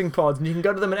extracting pods, and you can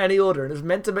go to them in any order, and it's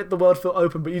meant to make the world feel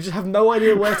open, but you just have no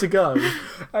idea where to go.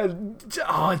 And,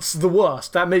 it's the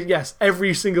worst. Yes,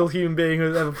 every single human being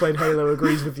who's ever played Halo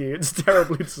agrees with you. It's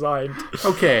terribly designed.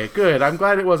 Okay, good. I'm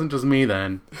glad it wasn't just me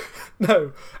then.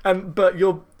 No, but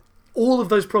all of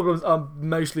those problems are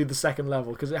mostly the second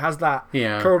level because it has that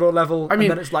corridor level. I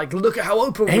mean, and then it's like, look at how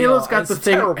open Halo's we are. got the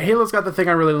thing. Terrible. Halo's got the thing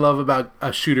I really love about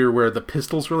a shooter where the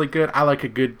pistol's really good. I like a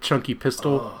good chunky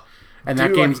pistol, and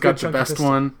that game's got the best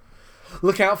one.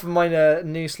 Look out for my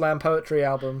new slam poetry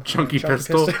album, Chunky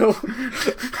Pistol. Coming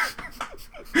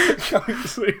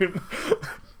soon.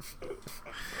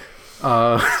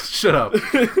 Shut up.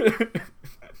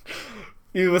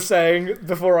 You were saying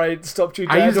before I stopped you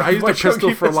dead. I used a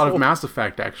pistol for a lot of Mass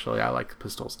Effect, actually. I like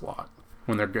pistols a lot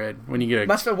when they're good. When you get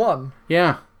Mass Effect 1?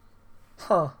 Yeah.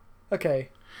 Huh. Okay.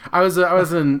 I was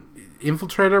an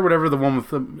infiltrator, whatever, the one with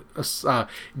the...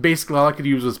 basically, all I could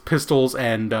use was pistols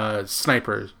and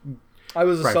snipers. I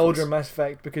was a soldier in Mass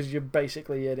Effect because you're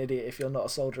basically an idiot if you're not a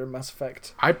soldier in Mass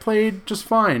Effect. I played just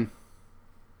fine.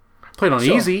 I played on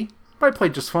easy, but I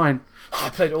played just fine.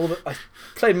 I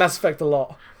played Mass Effect a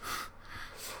lot.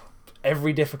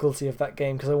 Every difficulty of that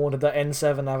game because I wanted that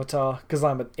N7 avatar because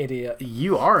I'm an idiot.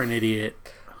 You are an idiot.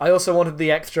 I also wanted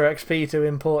the extra XP to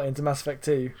import into Mass Effect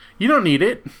 2. You don't need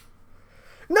it.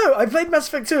 No, I played Mass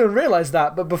Effect 2 and realised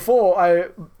that, but before I...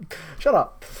 Shut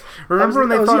up. Remember when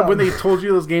they told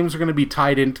you those games are going to be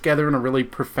tied in together in a really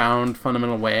profound,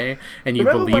 fundamental way, and you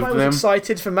believed them? Remember when I was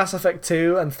excited for Mass Effect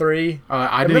 2 and 3?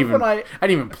 I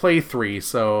didn't even play 3,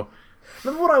 so...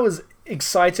 Remember when I was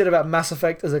excited about Mass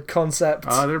Effect as a concept?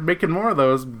 They're making more of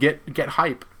those. Get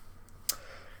hype.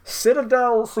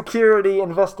 Citadel Security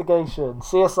Investigation,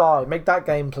 CSI. Make that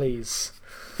game, please.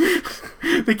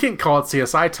 They can't call it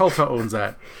CSI. Telltale owns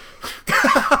that.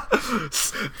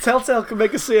 Telltale can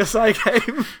make a CSI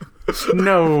game.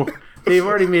 No, they've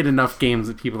already made enough games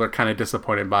that people are kind of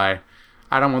disappointed by.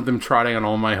 I don't want them trotting on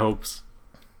all my hopes.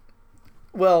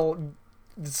 Well,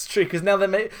 it's true because now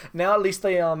at least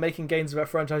they are making games about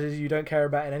franchises you don't care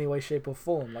about in any way, shape, or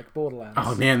form, like Borderlands.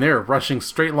 Oh man, they're rushing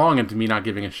straight long into me not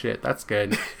giving a shit. That's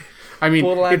good. I mean,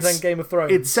 Borderlands and Game of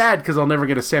Thrones. It's sad because I'll never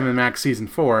get a Sam & Max season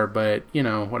 4, but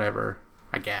whatever.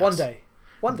 I guess one day.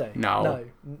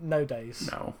 No days.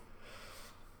 No.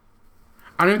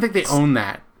 I don't even think they own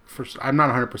that. I'm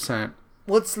not 100%.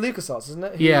 Well, it's LucasArts, isn't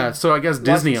it? Yeah, so I guess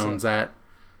Disney owns that.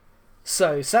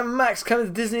 So, Sam & Max coming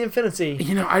to Disney Infinity.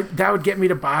 That would get me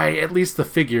to buy at least the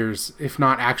figures, if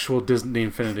not actual Disney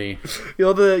Infinity.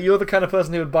 You're the kind of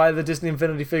person who would buy the Disney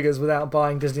Infinity figures without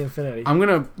buying Disney Infinity. I'm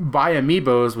gonna buy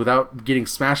Amiibos without getting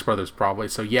Smash Brothers, probably.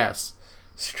 So yes,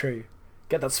 it's true.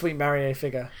 Get that sweet Mario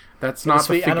figure. That's not the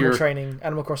sweet figure.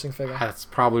 Animal Crossing figure. That's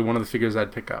probably one of the figures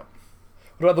I'd pick up.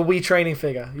 What about the Wii training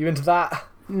figure? You into that?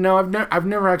 No, I've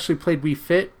never actually played Wii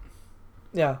Fit.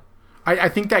 Yeah. I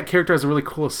think that character has a really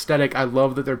cool aesthetic. I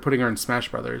love that they're putting her in Smash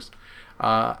Brothers.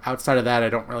 Outside of that, I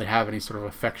don't really have any sort of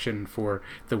affection for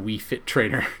the Wii Fit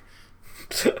trainer.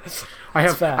 I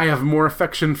fair. have more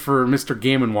affection for Mr.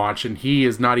 Game & Watch, and he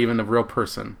is not even a real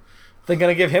person. They're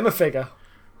gonna give him a figure.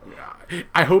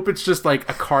 I hope it's just like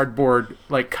a cardboard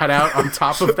like cutout on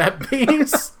top of that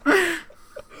base.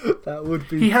 That would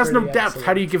be. He has no pretty depth. excellent.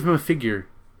 How do you give him a figure?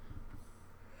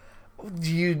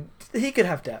 He could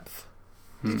have depth.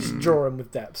 You just draw him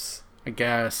with depths. I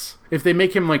guess. If they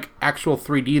make him like actual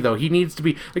 3D though, he needs to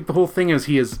be like the whole thing is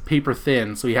he is paper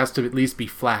thin, so he has to at least be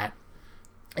flat.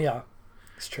 Yeah,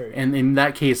 it's true. And in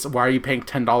that case, why are you paying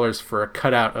 $10 for a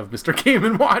cutout of Mr.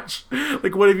 Game & Watch?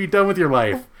 Like, what have you done with your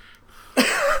life?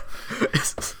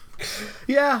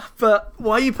 Yeah, but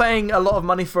why are you paying a lot of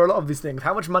money for a lot of these things?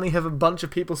 How much money have a bunch of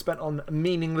people spent on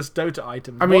meaningless Dota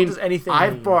items? I mean, what does anything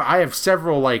mean? I have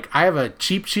several, like, I have a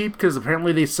Cheap because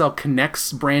apparently they sell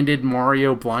K'NEX branded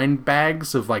Mario blind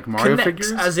bags of, like, Mario K'NEX,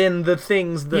 figures. as in the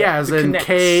things that... Yeah, as the in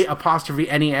K'NEX.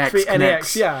 K''NEX.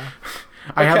 NEX, yeah.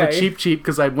 I have a Okay. Cheap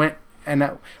because I went...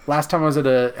 And last time I was at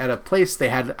a place,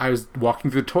 I was walking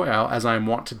through the toy aisle, as I am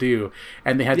wont to do,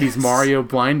 and they had these Mario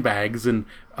blind bags, and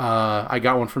I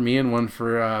got one for me and one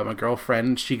for my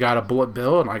girlfriend. She got a Bullet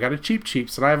Bill, and I got a Cheap,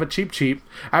 and I have a Cheap.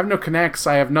 I have no K'NEX.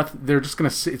 I have nothing. They're just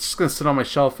it's just gonna sit on my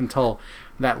shelf until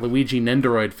that Luigi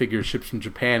Nendoroid figure ships from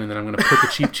Japan, and then I'm gonna put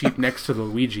the Cheap next to the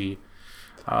Luigi.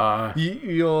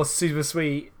 Your super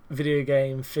sweet video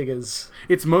game figures.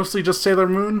 It's mostly just Sailor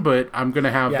Moon, but I'm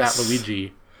gonna have Yes. that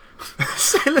Luigi.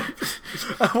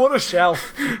 What a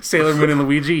shelf. Sailor Moon and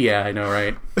Luigi, yeah, I know,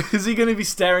 right? Is he going to be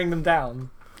staring them down?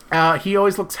 He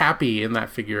always looks happy in that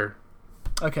figure.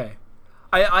 Okay.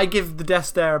 I give the death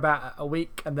stare about a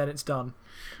week and then it's done.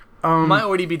 It might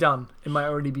already be done. It might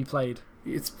already be played.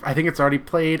 I think it's already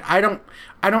played. I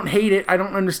don't hate it. I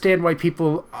don't understand why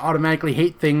people automatically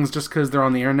hate things just because they're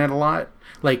on the internet a lot.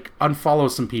 Like, unfollow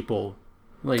some people.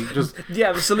 Like, just...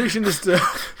 Yeah, the solution is to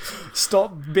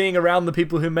stop being around the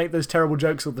people who make those terrible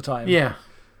jokes all the time. Yeah.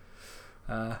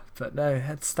 But no,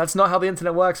 that's not how the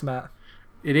internet works, Matt.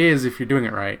 It is if you're doing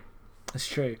it right. That's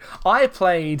true. I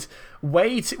played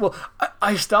way too... Well,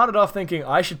 I started off thinking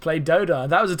I should play Dota.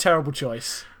 That was a terrible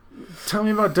choice. Tell me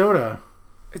about Dota.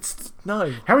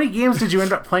 No. How many games did you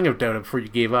end up playing of Dota before you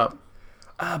gave up?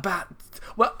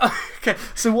 Well, okay,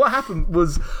 so what happened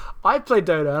was I played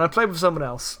Dota and I played with someone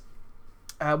else,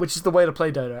 which is the way to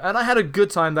play Dota. And I had a good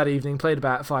time that evening, played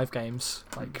about 5 games.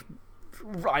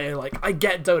 I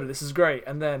get Dota, this is great.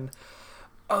 And then,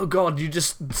 oh god,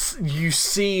 you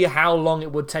see how long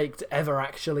it would take to ever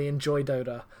actually enjoy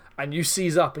Dota. And you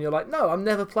seize up and you're like, no, I'm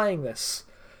never playing this.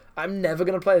 I'm never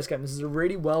going to play this game. This is a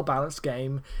really well-balanced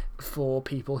game for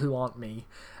people who aren't me.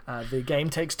 The game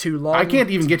takes too long. I can't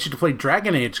even get you to play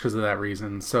Dragon Age because of that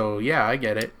reason. So, yeah, I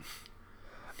get it.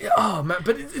 Oh man,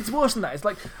 but it's worse than that. It's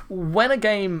like when a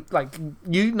game, like,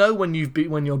 you know when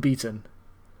you're beaten.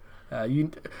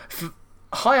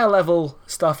 Higher level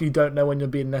stuff you don't know when you're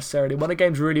beaten necessarily. When a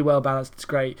game's really well balanced, it's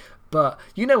great. But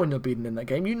you know when you're beaten in that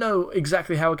game. You know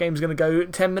exactly how a game's going to go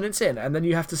 10 minutes in, and then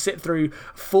you have to sit through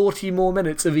 40 more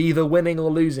minutes of either winning or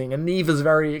losing, and neither's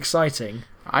very exciting.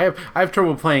 I have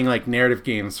trouble playing like narrative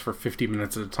games for 50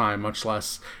 minutes at a time, much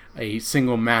less a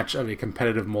single match of a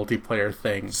competitive multiplayer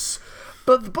thing.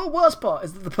 But the worst part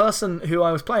is that the person who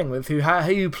I was playing with,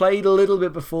 who played a little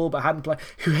bit before but hadn't played,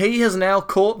 he has now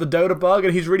caught the Dota bug,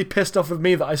 and he's really pissed off with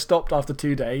me that I stopped after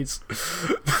 2 days.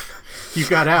 You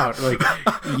got out, like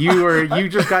you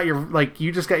just got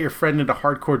your friend into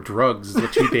hardcore drugs is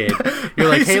what you did. You're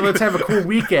like, hey, let's have a cool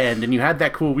weekend, and you had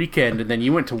that cool weekend, and then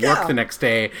you went to work the next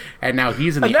day, and now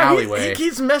he's in the alleyway. He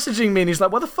keeps messaging me, and he's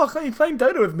like, "Why the fuck aren't you playing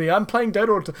Dota with me? I'm playing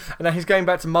Dota," and now he's going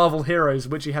back to Marvel Heroes,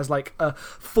 which he has like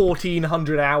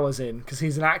 1,400 hours in because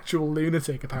he's an actual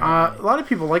lunatic apparently. A lot of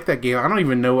people like that game. I don't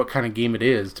even know what kind of game it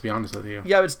is, to be honest with you.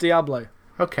 Yeah, it's Diablo.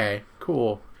 Okay,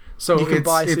 cool. So You can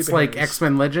buy it's like superheroes.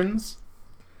 X-Men Legends.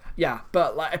 Yeah,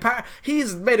 but like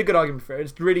he's made a good argument for it.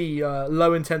 It's really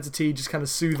low intensity, just kind of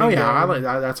soothing. Oh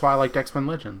yeah, that's why I liked X-Men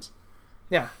Legends.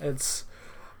 Yeah, it's...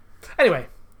 Anyway,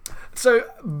 so,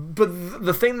 but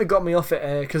the thing that got me off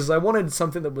it, because I wanted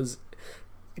something that was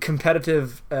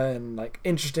competitive and, like,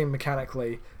 interesting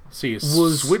mechanically. So you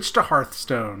switched to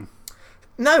Hearthstone.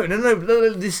 No,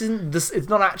 this isn't... It's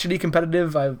not actually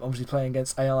competitive. I'm obviously playing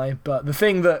against AI, but the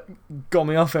thing that got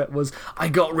me off it was I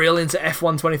got real into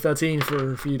F1 2013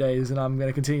 for a few days, and I'm going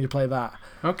to continue to play that.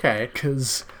 Okay.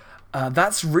 Because...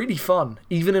 that's really fun,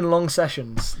 even in long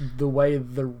sessions. The way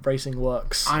the racing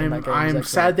works. I'm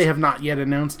sad they have not yet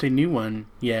announced a new one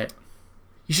yet.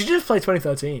 You should just play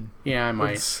 2013. Yeah, I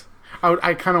might.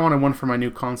 I kind of wanted one for my new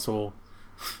console.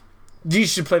 You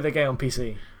should play the game on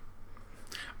PC.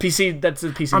 PC, that's a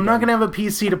PC. I'm not game. gonna have a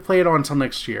PC to play it on until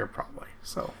next year, probably.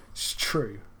 So It's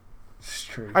true. It's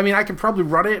true. I mean, I can probably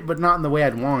run it, but not in the way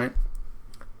I'd want.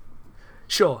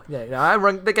 Sure, yeah.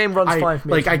 The game runs fine for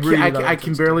me. Like I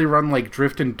can barely run like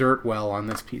Drift and Dirt well on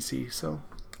this PC. So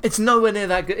it's nowhere near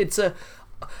that good. It's a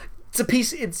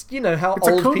PC. It's how it's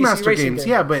old a Codemaster PC racing games,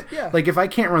 game but is. like if I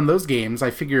can't run those games, I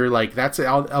figure like that's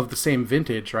of the same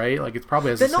vintage, right? Like it's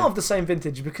probably they're not of the same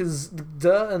vintage because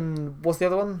Dirt and what's the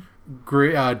other one?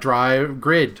 Grid.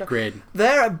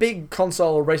 They're big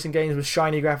console racing games with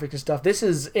shiny graphics and stuff. This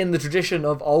is in the tradition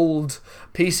of old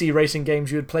PC racing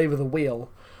games you would play with a wheel.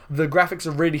 The graphics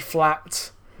are really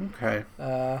flat. Okay.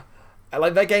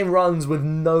 Like that game runs with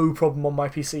no problem on my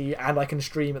PC, and I can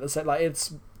stream at the same. Like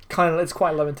it's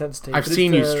quite low intensity. I've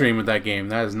seen you stream with that game.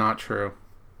 That is not true.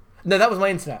 No, that was my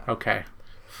internet. Okay.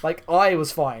 Like I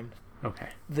was fine. Okay.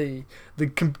 The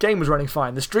game was running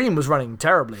fine. The stream was running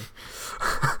terribly,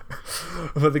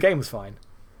 but the game was fine.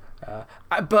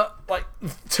 But like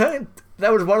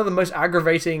that was one of the most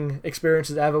aggravating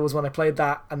experiences ever. Was when I played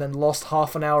that and then lost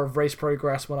half an hour of race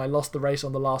progress when I lost the race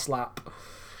on the last lap.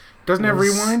 Doesn't it have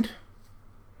rewind?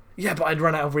 Yeah, but I'd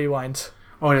run out of rewind.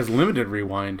 Oh, it has limited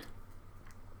rewind.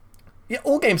 Yeah,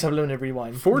 all games have limited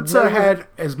rewind. Forza had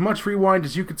as much rewind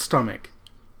as you could stomach.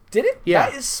 Did it?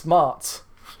 Yeah. That is smart.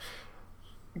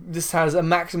 This has a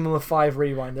maximum of 5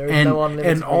 rewind. There is no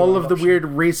unlimited and all of the option. weird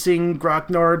racing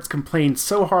grognards complained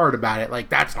so hard about it. Like,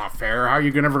 that's not fair. How are you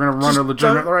ever going to run a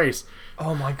legitimate race?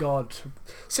 Oh my god.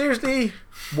 Seriously?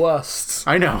 Worst.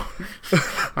 I know.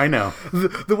 I know.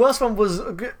 The worst one was...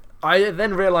 I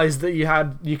then realised that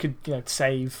you could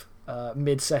save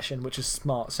mid-session, which is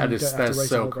smart. So you don't have to race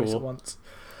the whole race at once.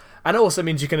 And it also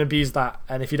means you can abuse that.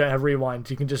 And if you don't have rewind,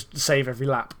 you can just save every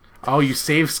lap. Oh, you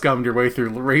save scummed your way through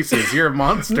races. You're a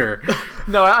monster.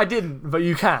 No, I didn't, but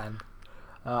you can.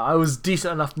 I was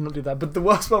decent enough to not do that. But the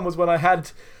worst one was when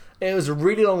it was a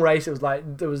really long race. It was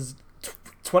like, there was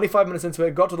 25 minutes into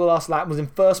it, got to the last lap, was in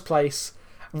first place,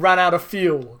 ran out of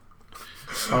fuel.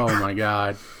 Oh my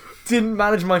god. Didn't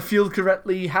manage my fuel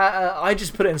correctly. I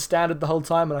just put it in standard the whole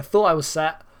time, and I thought I was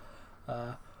set.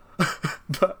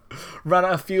 But ran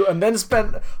out of fuel, and then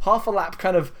spent half a lap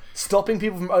kind of stopping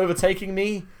people from overtaking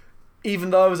me, even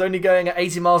though I was only going at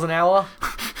 80 miles an hour.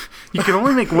 You can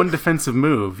only make one defensive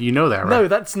move. You know that, right? No,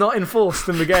 that's not enforced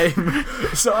in the game.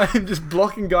 So I'm just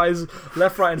blocking guys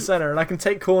left, right, and center, and I can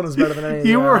take corners better than any.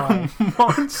 You were a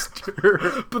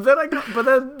monster. But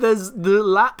then there's the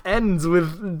lap ends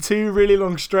with 2 really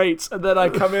long straights, and then I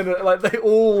come in and like they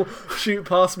all shoot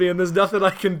past me, and there's nothing I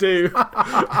can do.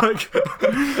 Like,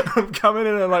 I'm coming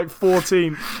in at like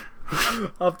 14th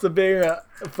after being at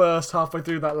first halfway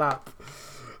through that lap.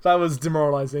 That was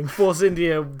demoralising. Force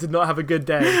India did not have a good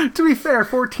day. To be fair,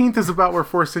 14th is about where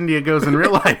Force India goes in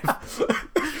real life.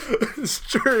 It's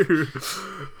true.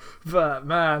 But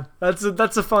man, that's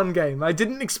a fun game. I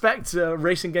didn't expect a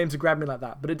racing game to grab me like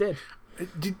that, but it did.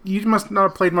 You must not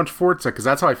have played much Forza, because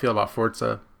that's how I feel about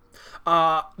Forza.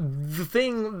 The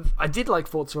thing, I did like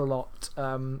Forza a lot.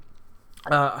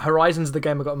 Horizon's the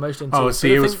game I got most into. Oh,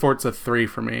 see, it was Forza 3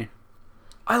 for me.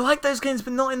 I like those games,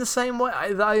 but not in the same way.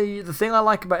 The thing I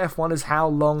like about F1 is how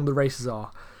long the races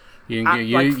are. You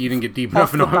didn't get deep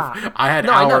enough. I had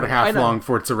hour and a half long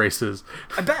Forza races.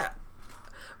 I bet.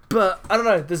 But, I don't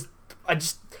know,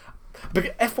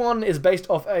 but F1 is based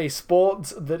off a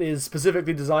sport that is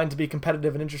specifically designed to be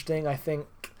competitive and interesting, I think.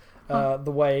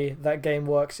 The way that game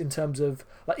works in terms of...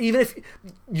 like, even if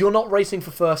you're not racing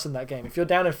for first in that game, if you're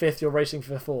down in 5th, you're racing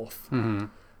for 4th. Mm-hmm.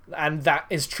 And that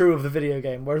is true of the video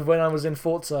game. Whereas when I was in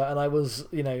Forza and I was,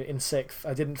 in 6th,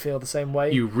 I didn't feel the same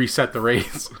way. You reset the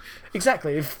race.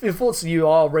 Exactly. If in Forza you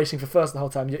are racing for first the whole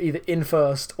time, you're either in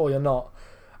first or you're not.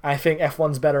 I think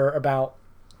F1's better about...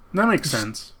 That makes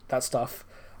sense. That stuff.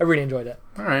 I really enjoyed it.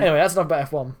 All right. Anyway, that's enough about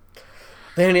F1.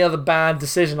 The only other bad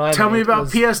decision I made Tell me about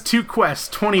PS2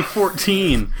 Quest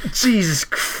 2014. Jesus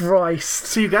Christ.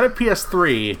 So you got a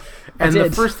PS3, and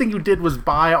the first thing you did was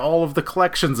buy all of the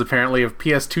collections, apparently, of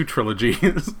PS2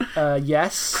 trilogies.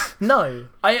 Yes. No.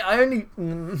 I only...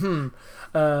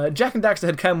 Jak and Daxter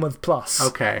had come with Plus.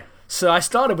 Okay. So I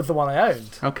started with the one I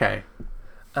owned. Okay.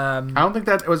 I don't think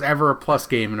that was ever a Plus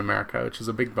game in America, which is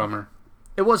a big bummer.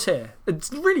 It was here. It's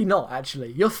really not,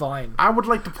 actually. You're fine. I would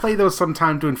like to play those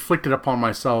sometime to inflict it upon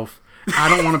myself. I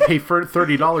don't want to pay for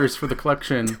 $30 for the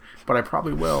collection, but I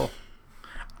probably will.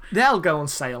 They'll go on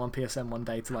sale on PSN one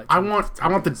day to like... I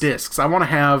want the discs. I want to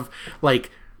have,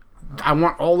 like... I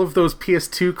want all of those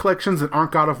PS2 collections that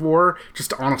aren't God of War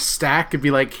just on a stack and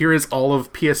be like, here is all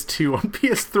of PS2 on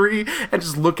PS3, and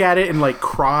just look at it and like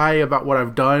cry about what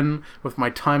I've done with my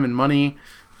time and money.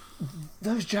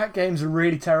 Those Jak games are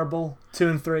really terrible. 2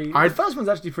 and 3. The first one's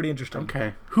actually pretty interesting.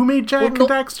 Okay. Who made Jak and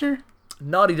Daxter?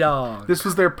 Naughty Dog. This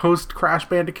was their post Crash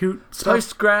Bandicoot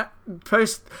stuff.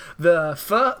 Post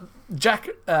the Jack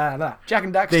and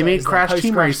Daxter. They made Crash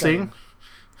Team Racing. Game.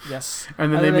 Yes.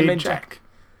 And then they made Jak.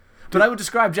 But I would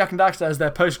describe Jak and Daxter as their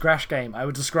post-Crash game. I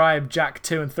would describe Jak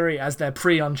 2 and 3 as their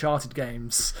pre-Uncharted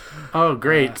games. Oh,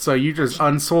 great. So you just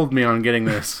unsold me on getting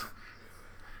this.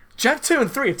 Jak 2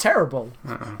 and 3 are terrible.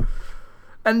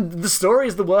 And the story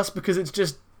is the worst because it's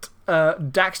just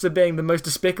Daxter being the most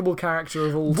despicable character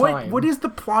of all time. What is the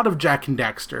plot of Jak and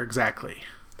Daxter exactly?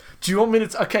 Do you want me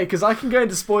to... Okay, because I can go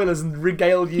into spoilers and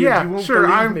regale you. Yeah, you won't sure.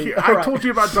 believe me. I told you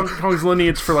about Donkey Kong's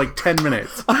lineage for like 10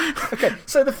 minutes. Okay,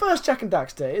 so the first Jak and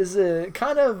Daxter is a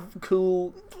kind of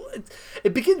cool...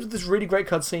 It begins with this really great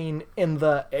cutscene in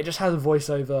that it just has a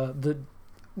voiceover that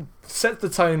sets the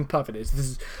tone perfect. It's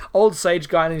this old sage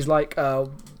guy and he's like,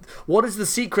 what is the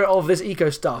secret of this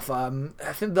eco stuff? I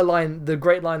think the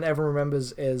great line that everyone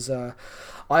remembers is...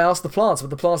 I asked the plants, but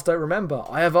the plants don't remember.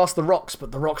 I have asked the rocks,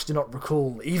 but the rocks do not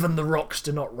recall. Even the rocks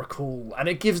do not recall. And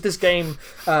it gives this game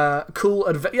cool...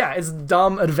 it's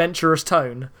dumb, adventurous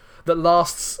tone that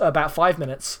lasts about 5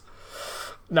 minutes.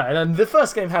 No, and the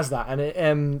first game has that. And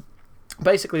it,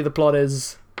 basically the plot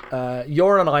is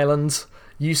you're on an island,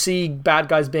 you see bad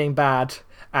guys being bad,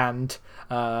 and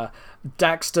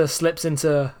Daxter slips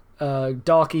into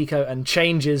dark eco and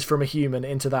changes from a human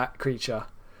into that creature.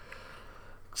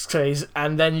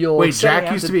 And then you're... Wait, Jak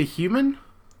used to be a human?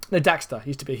 No, Daxter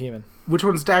used to be a human. Which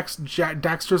one's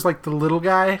Daxter's like the little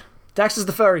guy? Daxter's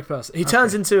the furry person. He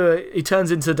turns into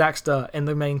Daxter in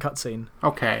the main cutscene.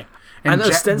 Okay. And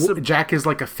Jak is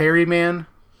like a ferryman?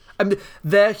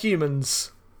 They're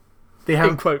humans. They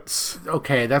have... In quotes.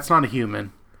 Okay, that's not a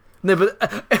human. No,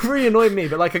 but it really annoyed me.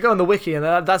 But like, I go on the wiki and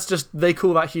that's just... They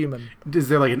call that human. Is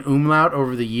there like an umlaut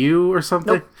over the U or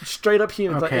something? Nope, straight up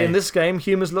humans. Okay. Like, in this game,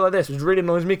 humans look like this, which really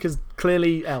annoys me because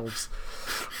clearly elves.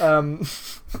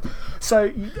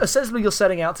 So essentially you're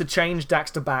setting out to change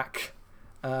Daxter back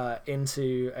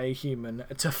into a human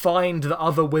to find the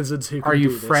other wizards who can do this.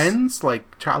 Are you friends?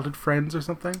 Like childhood friends or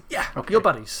something? Yeah, okay. You're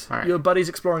buddies. Right. You're buddies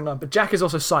exploring land. But Jak is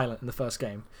also silent in the first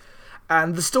game.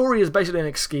 And the story is basically an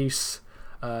excuse.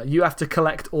 You have to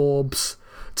collect orbs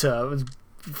to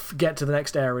get to the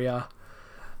next area.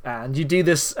 And you do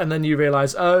this, and then you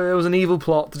realise, oh, it was an evil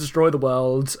plot to destroy the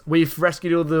world. We've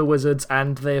rescued all the wizards,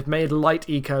 and they have made light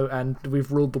eco, and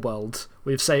we've ruled the world.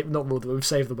 We've saved the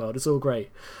world. It's all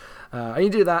great. And you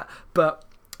do that, but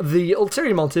the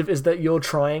ulterior motive is that you're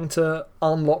trying to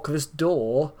unlock this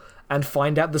door and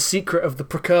find out the secret of the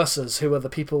precursors, who are the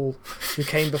people who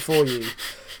came before you.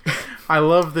 I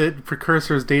love that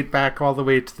precursors date back all the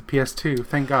way to the PS2.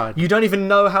 Thank God. You don't even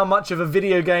know how much of a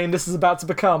video game this is about to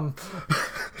become.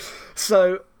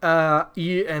 So,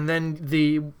 and then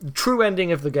the true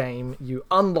ending of the game, you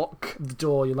unlock the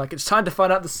door. You're like, it's time to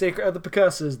find out the secret of the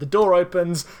precursors. The door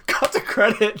opens, cut to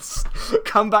credits,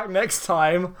 come back next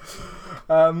time.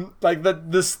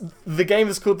 The game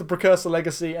is called The Precursor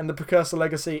Legacy, and The Precursor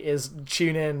Legacy is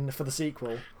tune in for the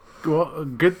sequel. Well,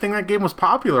 good thing that game was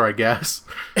popular, I guess.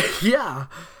 Yeah.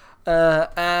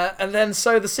 And then,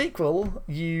 so the sequel,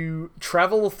 you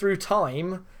travel through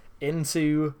time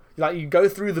into... Like, you go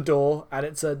through the door, and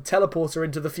it's a teleporter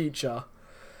into the future,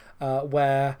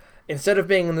 where instead of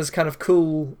being in this kind of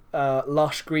cool,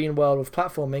 lush green world of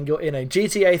platforming, you're in a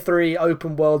GTA 3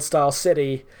 open world style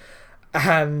city,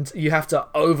 and you have to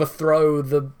overthrow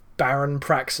the Baron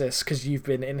Praxis because you've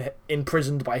been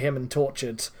imprisoned by him and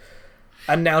tortured.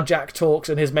 And now Jak talks,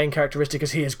 and his main characteristic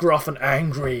is he is gruff and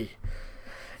angry.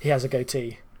 He has a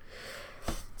goatee.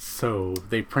 So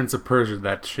they Prince of Persia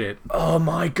that shit. Oh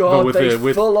my god, with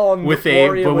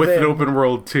an open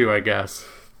world too, I guess.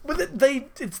 At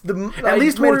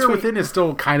least Warrior Within is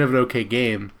still kind of an okay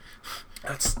game.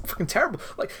 That's fucking terrible.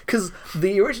 Like, because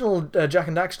the original Jak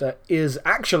and Daxter is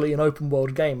actually an open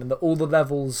world game, and that all the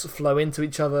levels flow into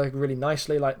each other really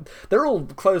nicely. Like, they're all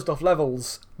closed off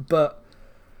levels, but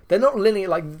they're not linear.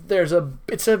 Like,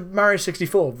 it's a Mario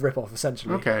 64 ripoff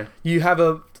essentially. Okay. You have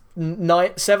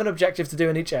 7 objectives to do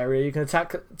in each area. You can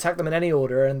attack them in any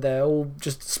order, and they're all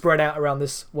just spread out around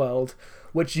this world,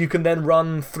 which you can then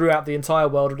run throughout the entire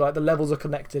world. Like, the levels are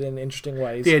connected in interesting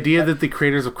ways. The idea that the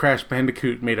creators of Crash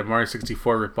Bandicoot made a Mario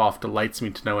 64 ripoff delights me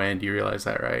to no end. You realize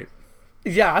that, right?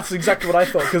 Yeah, that's exactly what I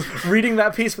thought. Because reading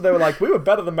that piece where they were like, we were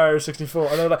better than Mario 64,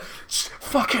 and they were like,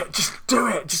 fuck it, just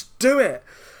do it.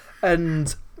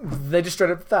 And they just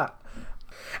straight up that.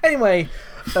 Anyway,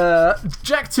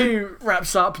 Jak 2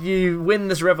 wraps up. You win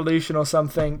this revolution or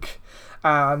something,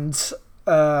 and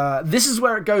this is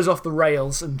where it goes off the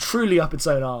rails and truly up its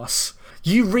own arse.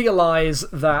 you realise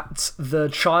that the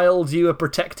child you were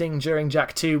protecting during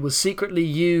Jak 2 was secretly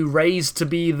you raised to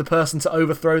be the person to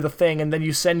overthrow the thing, and then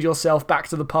you send yourself back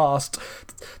to the past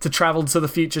to travel to the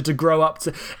future to grow up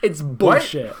to... It's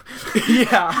bullshit.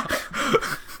 Yeah.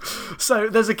 So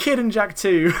there's a kid in Jak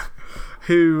 2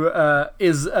 who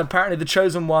is apparently the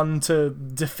chosen one to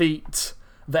defeat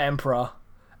the Emperor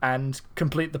and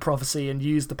complete the prophecy and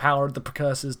use the power of the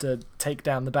precursors to take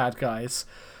down the bad guys.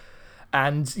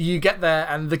 And you get there,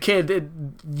 and the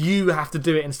kid, you have to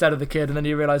do it instead of the kid, and then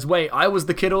you realise, wait, I was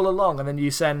the kid all along, and then you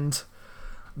send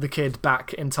the kid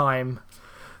back in time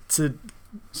to...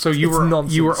 So you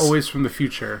were always from the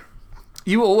future.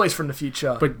 You were always from the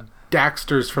future. But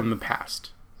Daxter's from the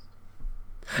past.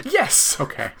 Yes!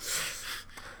 Okay.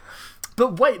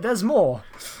 But wait, there's more.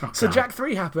 Oh, so God. Jak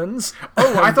 3 happens.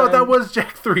 I thought that was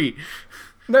Jak 3.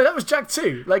 No, that was Jak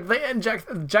 2. Like, they end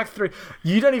Jak 3.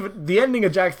 You don't even... The ending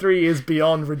of Jak 3 is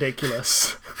beyond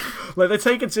ridiculous. Like, they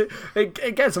take it to...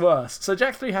 It gets worse. So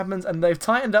Jak 3 happens, and they've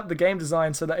tightened up the game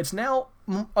design so that it's now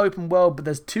open world, but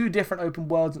there's 2 different open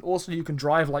worlds, and also you can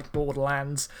drive like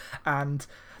Borderlands. And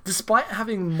despite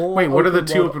having more... Wait, what are the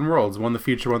 2 open worlds? One the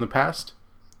future, one the past?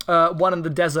 One in the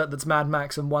desert that's Mad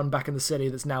Max, and one back in the city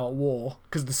that's now at war,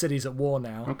 because the city's at war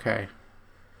now. Okay.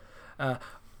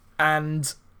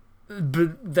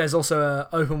 But there's also an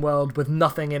open world with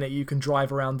nothing in it. You can drive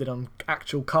around it on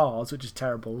actual cars, which is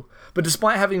terrible. But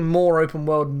despite having more open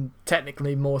world and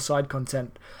technically more side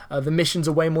content, the missions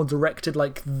are way more directed.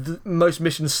 Like, most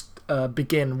missions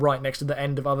begin right next to the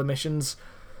end of other missions.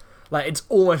 Like, it's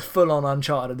almost full-on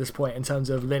Uncharted at this point in terms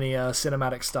of linear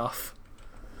cinematic stuff.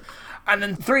 And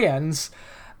then 3 ends...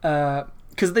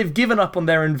 because they've given up on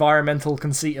their environmental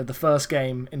conceit of the first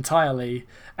game entirely,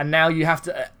 and now you have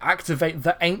to activate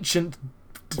the ancient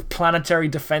planetary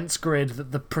defense grid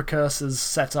that the precursors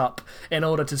set up in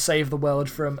order to save the world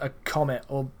from a comet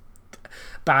or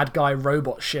bad guy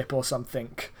robot ship or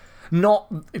something.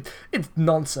 It's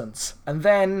nonsense. And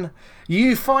then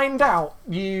you find out,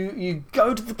 you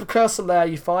go to the precursor lair,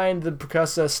 you find the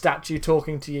precursor statue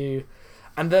talking to you,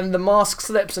 and then the mask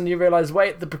slips and you realise,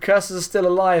 wait, the precursors are still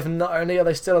alive, and not only are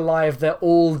they still alive, they're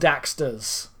all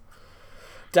Daxters.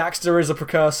 Daxter is a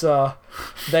precursor.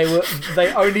 They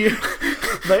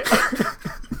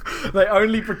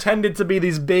only pretended to be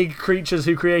these big creatures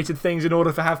who created things in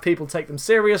order to have people take them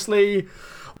seriously.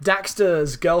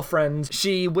 Daxter's girlfriend,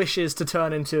 she wishes to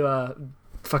turn into a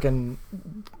fucking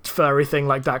furry thing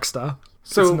like Daxter.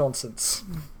 So, it's nonsense.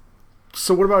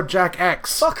 So what about Jak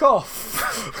X? Fuck off!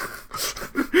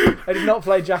 I did not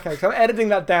play Jak X. I'm editing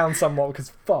that down somewhat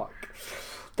because fuck.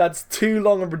 That's too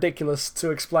long and ridiculous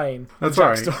to explain. That's the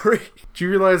all Jak right. story. Do you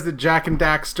realize that Jak and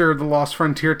Daxter, The Lost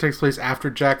Frontier, takes place after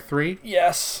Jak 3?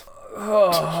 Yes.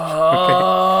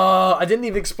 I didn't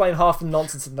even explain half the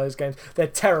nonsense in those games. They're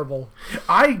terrible.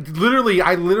 I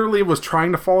literally was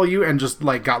trying to follow you and just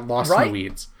like got lost in the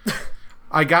weeds.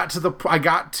 I got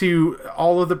to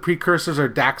all of the precursors are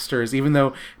Daxters, even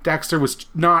though Daxter was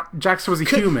not. Daxter was a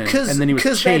human, and then he was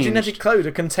changed. Because their genetic code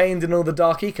are contained in all the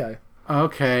Dark Eco.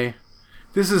 Okay,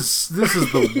 this is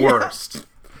the worst.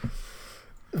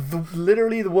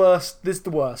 Literally the worst. This is the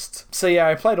worst. So yeah,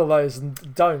 I played all those,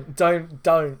 and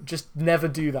don't. Just never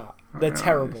do that. They're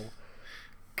terrible.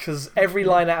 Because every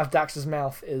line out of Daxter's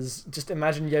mouth is just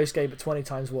imagine Yosuke but 20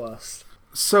 times worse.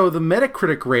 So the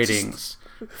Metacritic ratings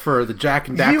for the Jak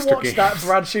and Daxter games. You watched that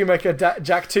Brad Shoemaker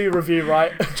Jak 2 review,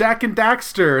 right? Jak and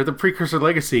Daxter, the Precursor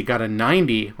Legacy, got a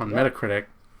 90 on Metacritic.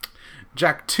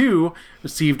 Jak 2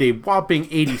 received a whopping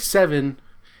 87,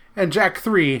 and Jak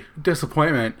 3,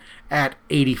 disappointment, at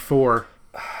 84.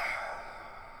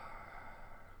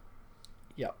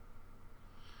 Yep.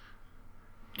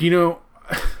 You know,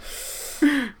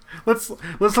 let's look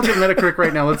at Metacritic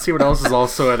right now. Let's see what else is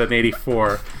also at an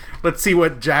 84. Let's see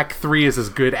what Jak 3 is as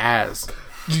good as.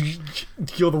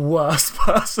 You're the worst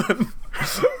person.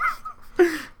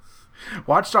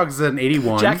 Watch Dogs is at an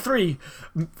 81. Jak 3,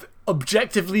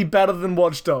 objectively better than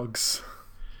Watch Dogs.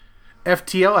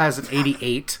 FTL has an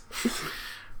 88.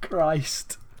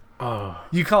 Christ. Oh.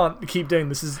 You can't keep doing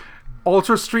this.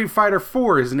 Ultra Street Fighter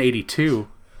 4 is an 82.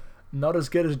 Not as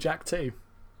good as Jak 2.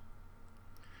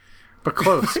 But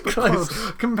close. But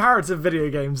close. Comparative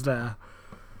video games there.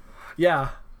 Yeah.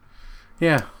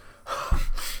 Yeah.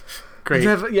 Great.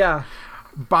 Yeah.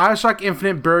 Bioshock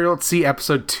Infinite Burial at Sea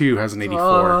Episode 2 has an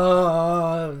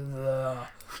 84.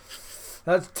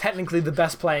 That's technically the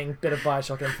best playing bit of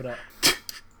Bioshock Infinite.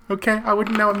 Okay, I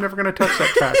wouldn't know. I'm never going to touch that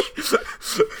trash.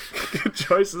 Good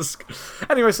choices.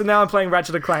 Anyway, so now I'm playing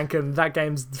Ratchet & Clank, and that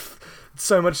game's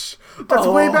So much. That's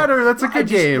way better. That's a good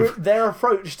game. Their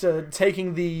approach to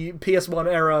taking the PS1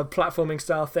 era platforming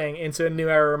style thing into a new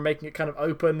era and making it kind of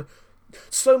open,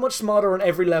 so much smarter on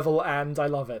every level, and I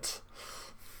love it.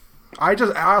 I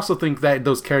also think that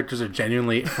those characters are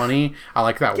genuinely funny. I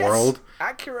like that world.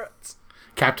 Accurate.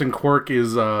 Captain Quark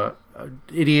is a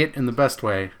idiot in the best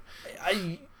way.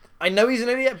 I know he's an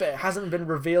idiot, but it hasn't been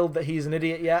revealed that he's an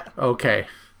idiot yet. Okay.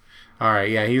 All right.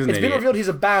 Yeah, he's an idiot. It's been revealed he's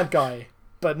a bad guy,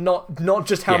 but not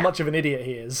just how much of an idiot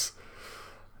he is.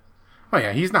 Oh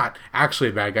yeah, he's not actually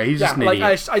a bad guy. He's just an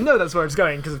idiot. I know that's where it's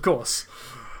going because of course,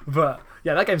 but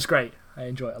yeah, that game's great. I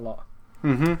enjoy it a lot.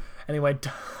 Mm-hmm. Anyway,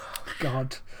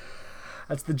 God,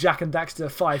 that's the Jak and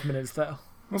Daxter 5 minutes though.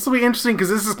 This will be interesting because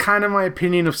this is kind of my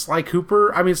opinion of Sly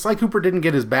Cooper. I mean, Sly Cooper didn't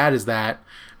get as bad as that,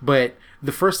 but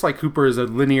the first Sly Cooper is a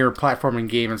linear platforming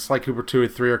game, and Sly Cooper 2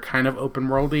 and 3 are kind of open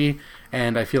worldy,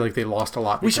 and I feel like they lost a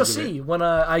lot. We shall see when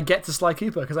I get to Sly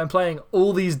Cooper, because I'm playing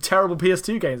all these terrible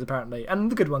PS2 games apparently,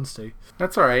 and the good ones too.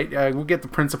 That's all right. We'll get the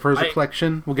Prince of Persia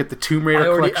collection. We'll get the Tomb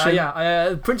Raider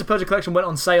collection. Prince of Persia collection went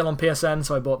on sale on PSN,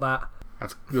 so I bought that.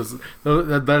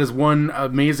 That is one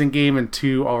amazing game and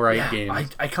two alright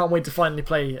games. I can't wait to finally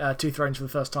play Two Thrones for the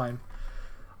first time.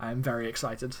 I am very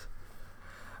excited.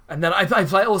 And then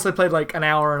I also played like an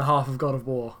hour and a half of God of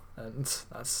War, and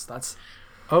that's.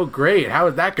 Oh great! How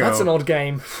did that go? That's an odd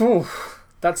game. Whew.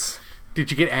 Did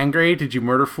you get angry? Did you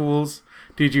murder fools?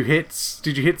 Did you hit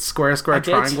square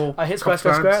triangle? I hit square,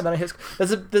 and then I hit.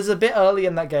 There's a bit early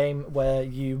in that game where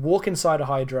you walk inside a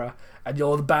Hydra and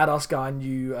you're the badass guy, and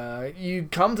you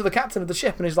come to the captain of the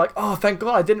ship and he's like, "Oh, thank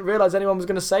God, I didn't realize anyone was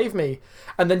going to save me."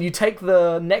 And then you take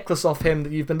the necklace off him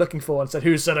that you've been looking for and said,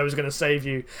 "Who said I was going to save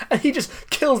you?" And he just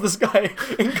kills this guy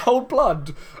in cold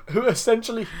blood, who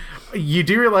essentially. You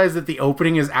do realize that the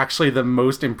opening is actually the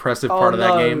most impressive part of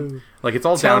that game. Like it's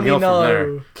all downhill from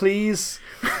there. Please.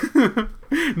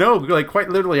 No, like quite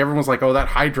literally, everyone's like, "Oh, that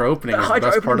Hydra opening is the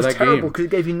best part of that game." Because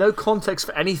it gave you no context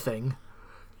for anything.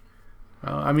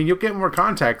 I mean, you'll get more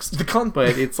context,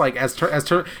 but it's like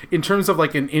in terms of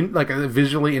like a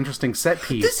visually interesting set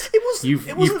piece. It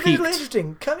wasn't visually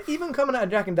interesting. Even coming out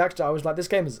of Jak and Daxter, I was like, this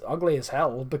game is ugly as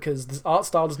hell because this art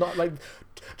style does not like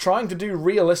trying to do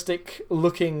realistic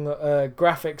looking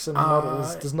graphics and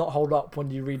models does not hold up when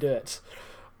you redo it.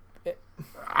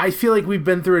 I feel like we've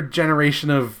been through a generation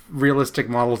of realistic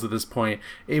models at this point.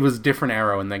 It was a different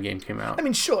era when that game came out. I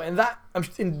mean, sure, in that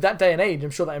day and age,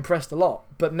 I'm sure that impressed a lot.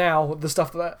 But now, the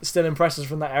stuff that still impresses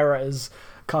from that era is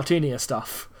cartoonier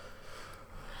stuff.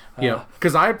 Yeah,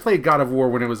 because I played God of War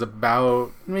when it was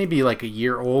about maybe like a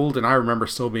year old, and I remember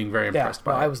still being very impressed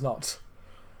by it. I was not.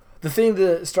 The thing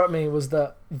that struck me was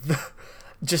that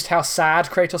just how sad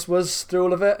Kratos was through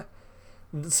all of it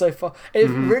so far. It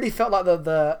really felt like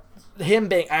him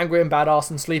being angry and badass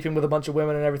and sleeping with a bunch of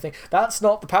women and everything. That's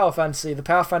not the power fantasy. The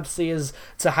power fantasy is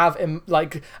to have him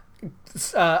like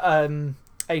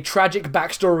a tragic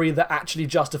backstory that actually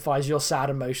justifies your sad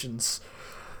emotions.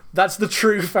 That's the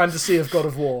true fantasy of God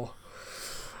of War.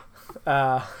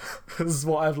 This is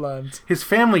what I've learned. His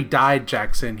family died,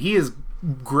 Jackson. He is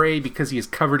grey because he is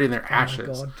covered in their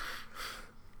ashes. Oh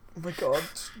my god.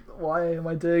 Why am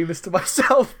I doing this to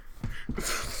myself?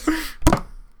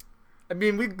 I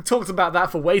mean, we talked about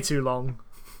that for way too long.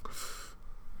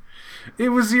 It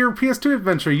was your PS2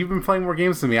 adventure. You've been playing more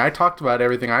games than me. I talked about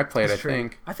everything I played, I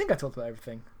think. I think I talked about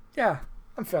everything. Yeah,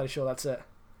 I'm fairly sure that's it.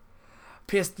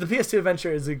 The PS2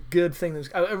 adventure is a good thing.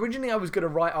 Originally, I was going to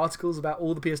write articles about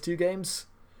all the PS2 games.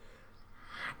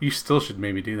 You still should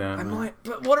maybe do that. I might,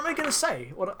 but what am I going to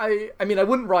say? I mean, I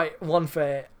wouldn't write one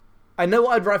for... I know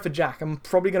what I'd write for Jak. I'm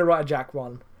probably going to write a Jak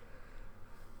one.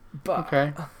 But...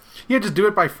 Okay. Yeah, just do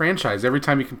it by franchise. Every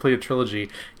time you complete a trilogy,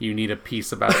 you need a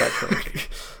piece about that trilogy.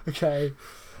 Okay.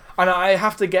 And I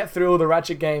have to get through all the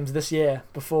Ratchet games this year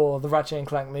before the Ratchet &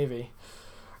 Clank movie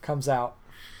comes out.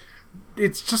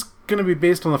 It's just going to be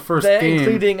based on the first game. They're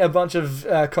including a bunch of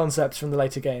concepts from the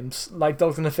later games. Like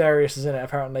Dr. Nefarious is in it,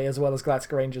 apparently, as well as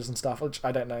Galactic Rangers and stuff, which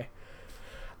I don't know.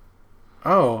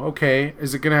 Oh, okay.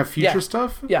 Is it going to have future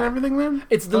stuff and everything then?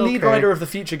 It's the lead writer of the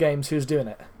future games who's doing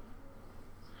it.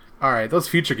 All right, those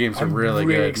future games are really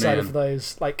good. I'm really excited for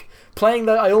those. Like playing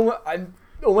that, I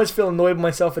almost feel annoyed with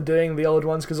myself for doing the old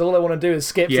ones because all I want to do is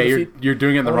skip. Yeah, you're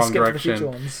doing it in the wrong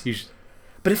direction.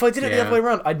 But if I did it the other way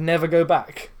around, I'd never go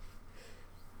back.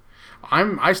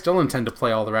 I still intend to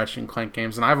play all the Ratchet and Clank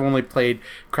games, and I've only played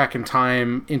Crack in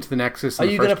Time, Into the Nexus. And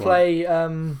Are you going to play?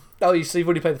 So you've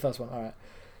already played the first one. All right.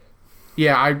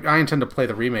 Yeah, I intend to play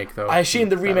the remake though. I assume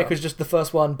the remake was just the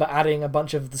first one, but adding a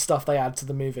bunch of the stuff they add to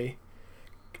the movie.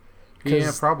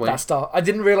 Yeah, probably. That stuff. I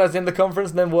didn't realize in the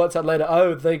conference, and then worked out later.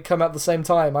 Oh, they come out at the same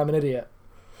time. I'm an idiot.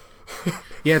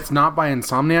 Yeah, it's not by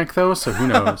Insomniac though, so who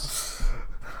knows?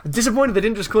 Disappointed they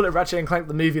didn't just call it Ratchet and Clank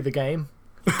the movie, the game.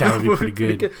 That would be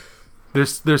pretty good.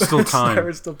 There's still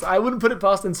time. I wouldn't put it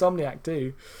past Insomniac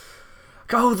too.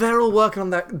 Oh, they're all working on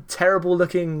that terrible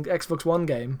looking Xbox One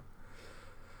game.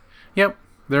 Yep.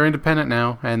 They're independent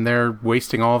now, and they're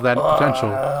wasting all of that potential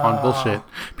on bullshit.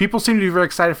 People seem to be very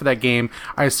excited for that game.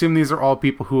 I assume these are all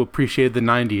people who appreciated the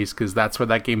 90s, because that's where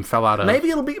that game fell out of. Maybe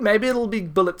it'll be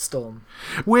Bulletstorm.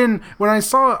 When I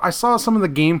saw some of the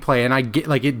gameplay, and I get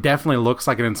like it definitely looks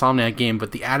like an Insomniac game,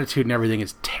 but the attitude and everything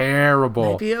is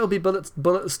terrible. Maybe it'll be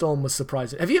Bulletstorm was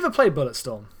surprising. Have you ever played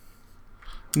Bulletstorm?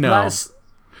 No,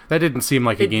 that didn't seem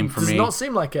like a game for me. It does not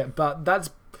seem like it, but that's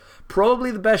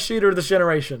probably the best shooter of this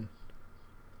generation.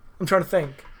 I'm trying to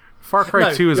think. Far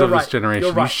Cry 2 is of this generation.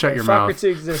 You're right. You shut your Far mouth. Cry 2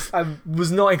 exists. I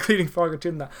was not including Far Cry 2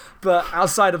 in that. But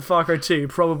outside of Far Cry 2,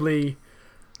 probably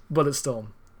Bulletstorm.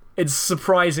 It's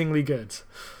surprisingly good.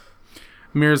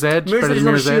 Mirror's Edge? Mirror's Edge is not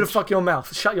a Mirror's shooter. Edge? Fuck your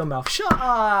mouth. Shut your mouth. Shut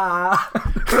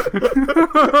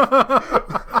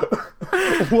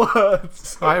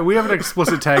Words. We have an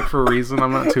explicit tag for a reason.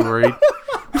 I'm not too worried.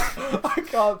 I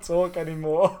can't talk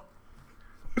anymore.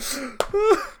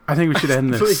 I think we should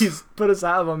end this. Please put us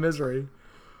out of our misery.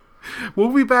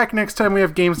 We'll be back next time we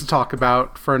have games to talk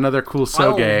about for another cool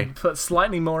Soge. I'll put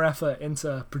slightly more effort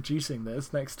into producing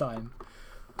this next time.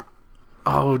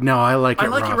 Oh no, I like it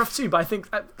rough too, but I think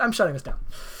I'm shutting this down.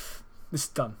 This is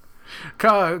done.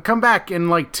 Come back in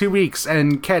like 2 weeks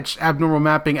and catch Abnormal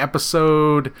Mapping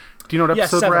episode. Do you know what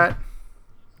episode we're at?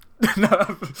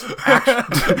 No.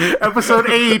 Episode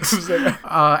 8,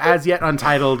 as yet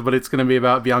untitled, but it's going to be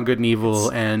about Beyond Good and Evil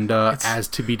and as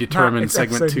to be determined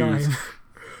segment 2.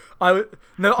 I was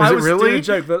really? doing a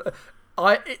joke, but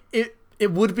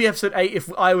it would be episode 8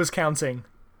 if I was counting.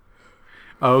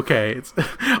 Okay,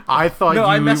 I thought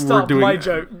I you messed were up doing my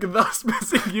joke. That's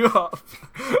messing you up.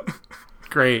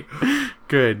 Great,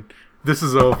 good. This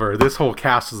is over. This whole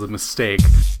cast is a mistake.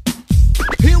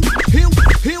 Here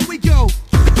we go.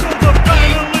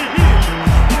 Finally here.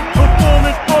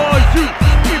 Performance for you.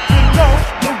 If you know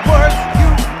the words, you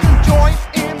can join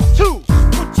in too.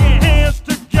 Put your hands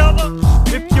together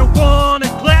if you wanna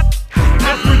clap.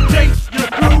 As we take you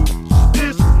through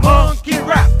this monkey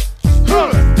rap.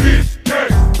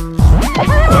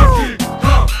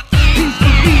 He's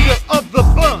the leader of the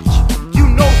bunch. You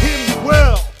know him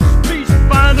well. He's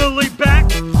finally back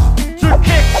to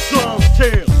kick some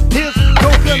tail. His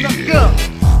coconut gun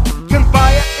can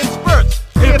fire in spurts.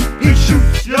 If he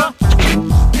shoots ya,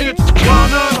 it's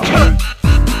gonna hurt.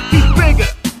 He's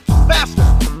bigger, faster,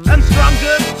 and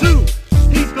stronger too.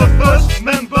 He's the first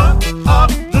member of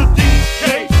the DK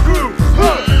crew.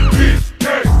 DK,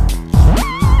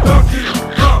 Donkey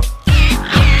Kong.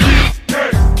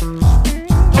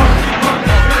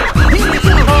 He's a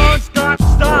hard got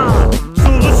style, so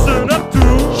listen up to.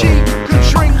 She can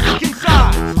shrink in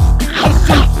size to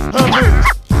suit her moves.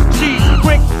 She's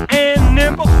quick and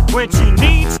nimble when she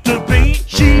needs to be.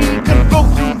 She can go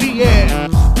through the air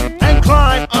and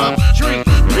climb up trees.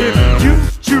 If you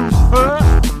choose her,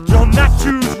 you'll not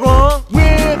choose wrong.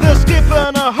 With a skip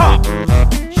and a hop,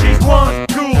 she's one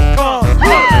cool car. He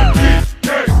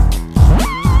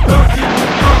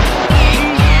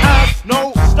has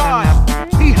no style,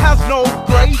 he has no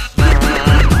grace.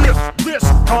 This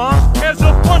car has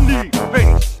a funny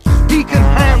face. He can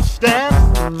handstand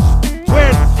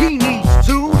when he needs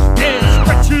to and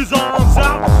stretch his arms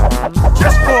out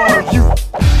just for you.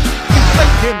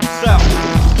 Inflate himself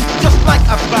just like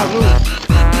a balloon.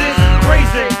 This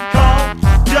crazy car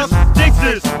just digs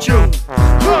his tune.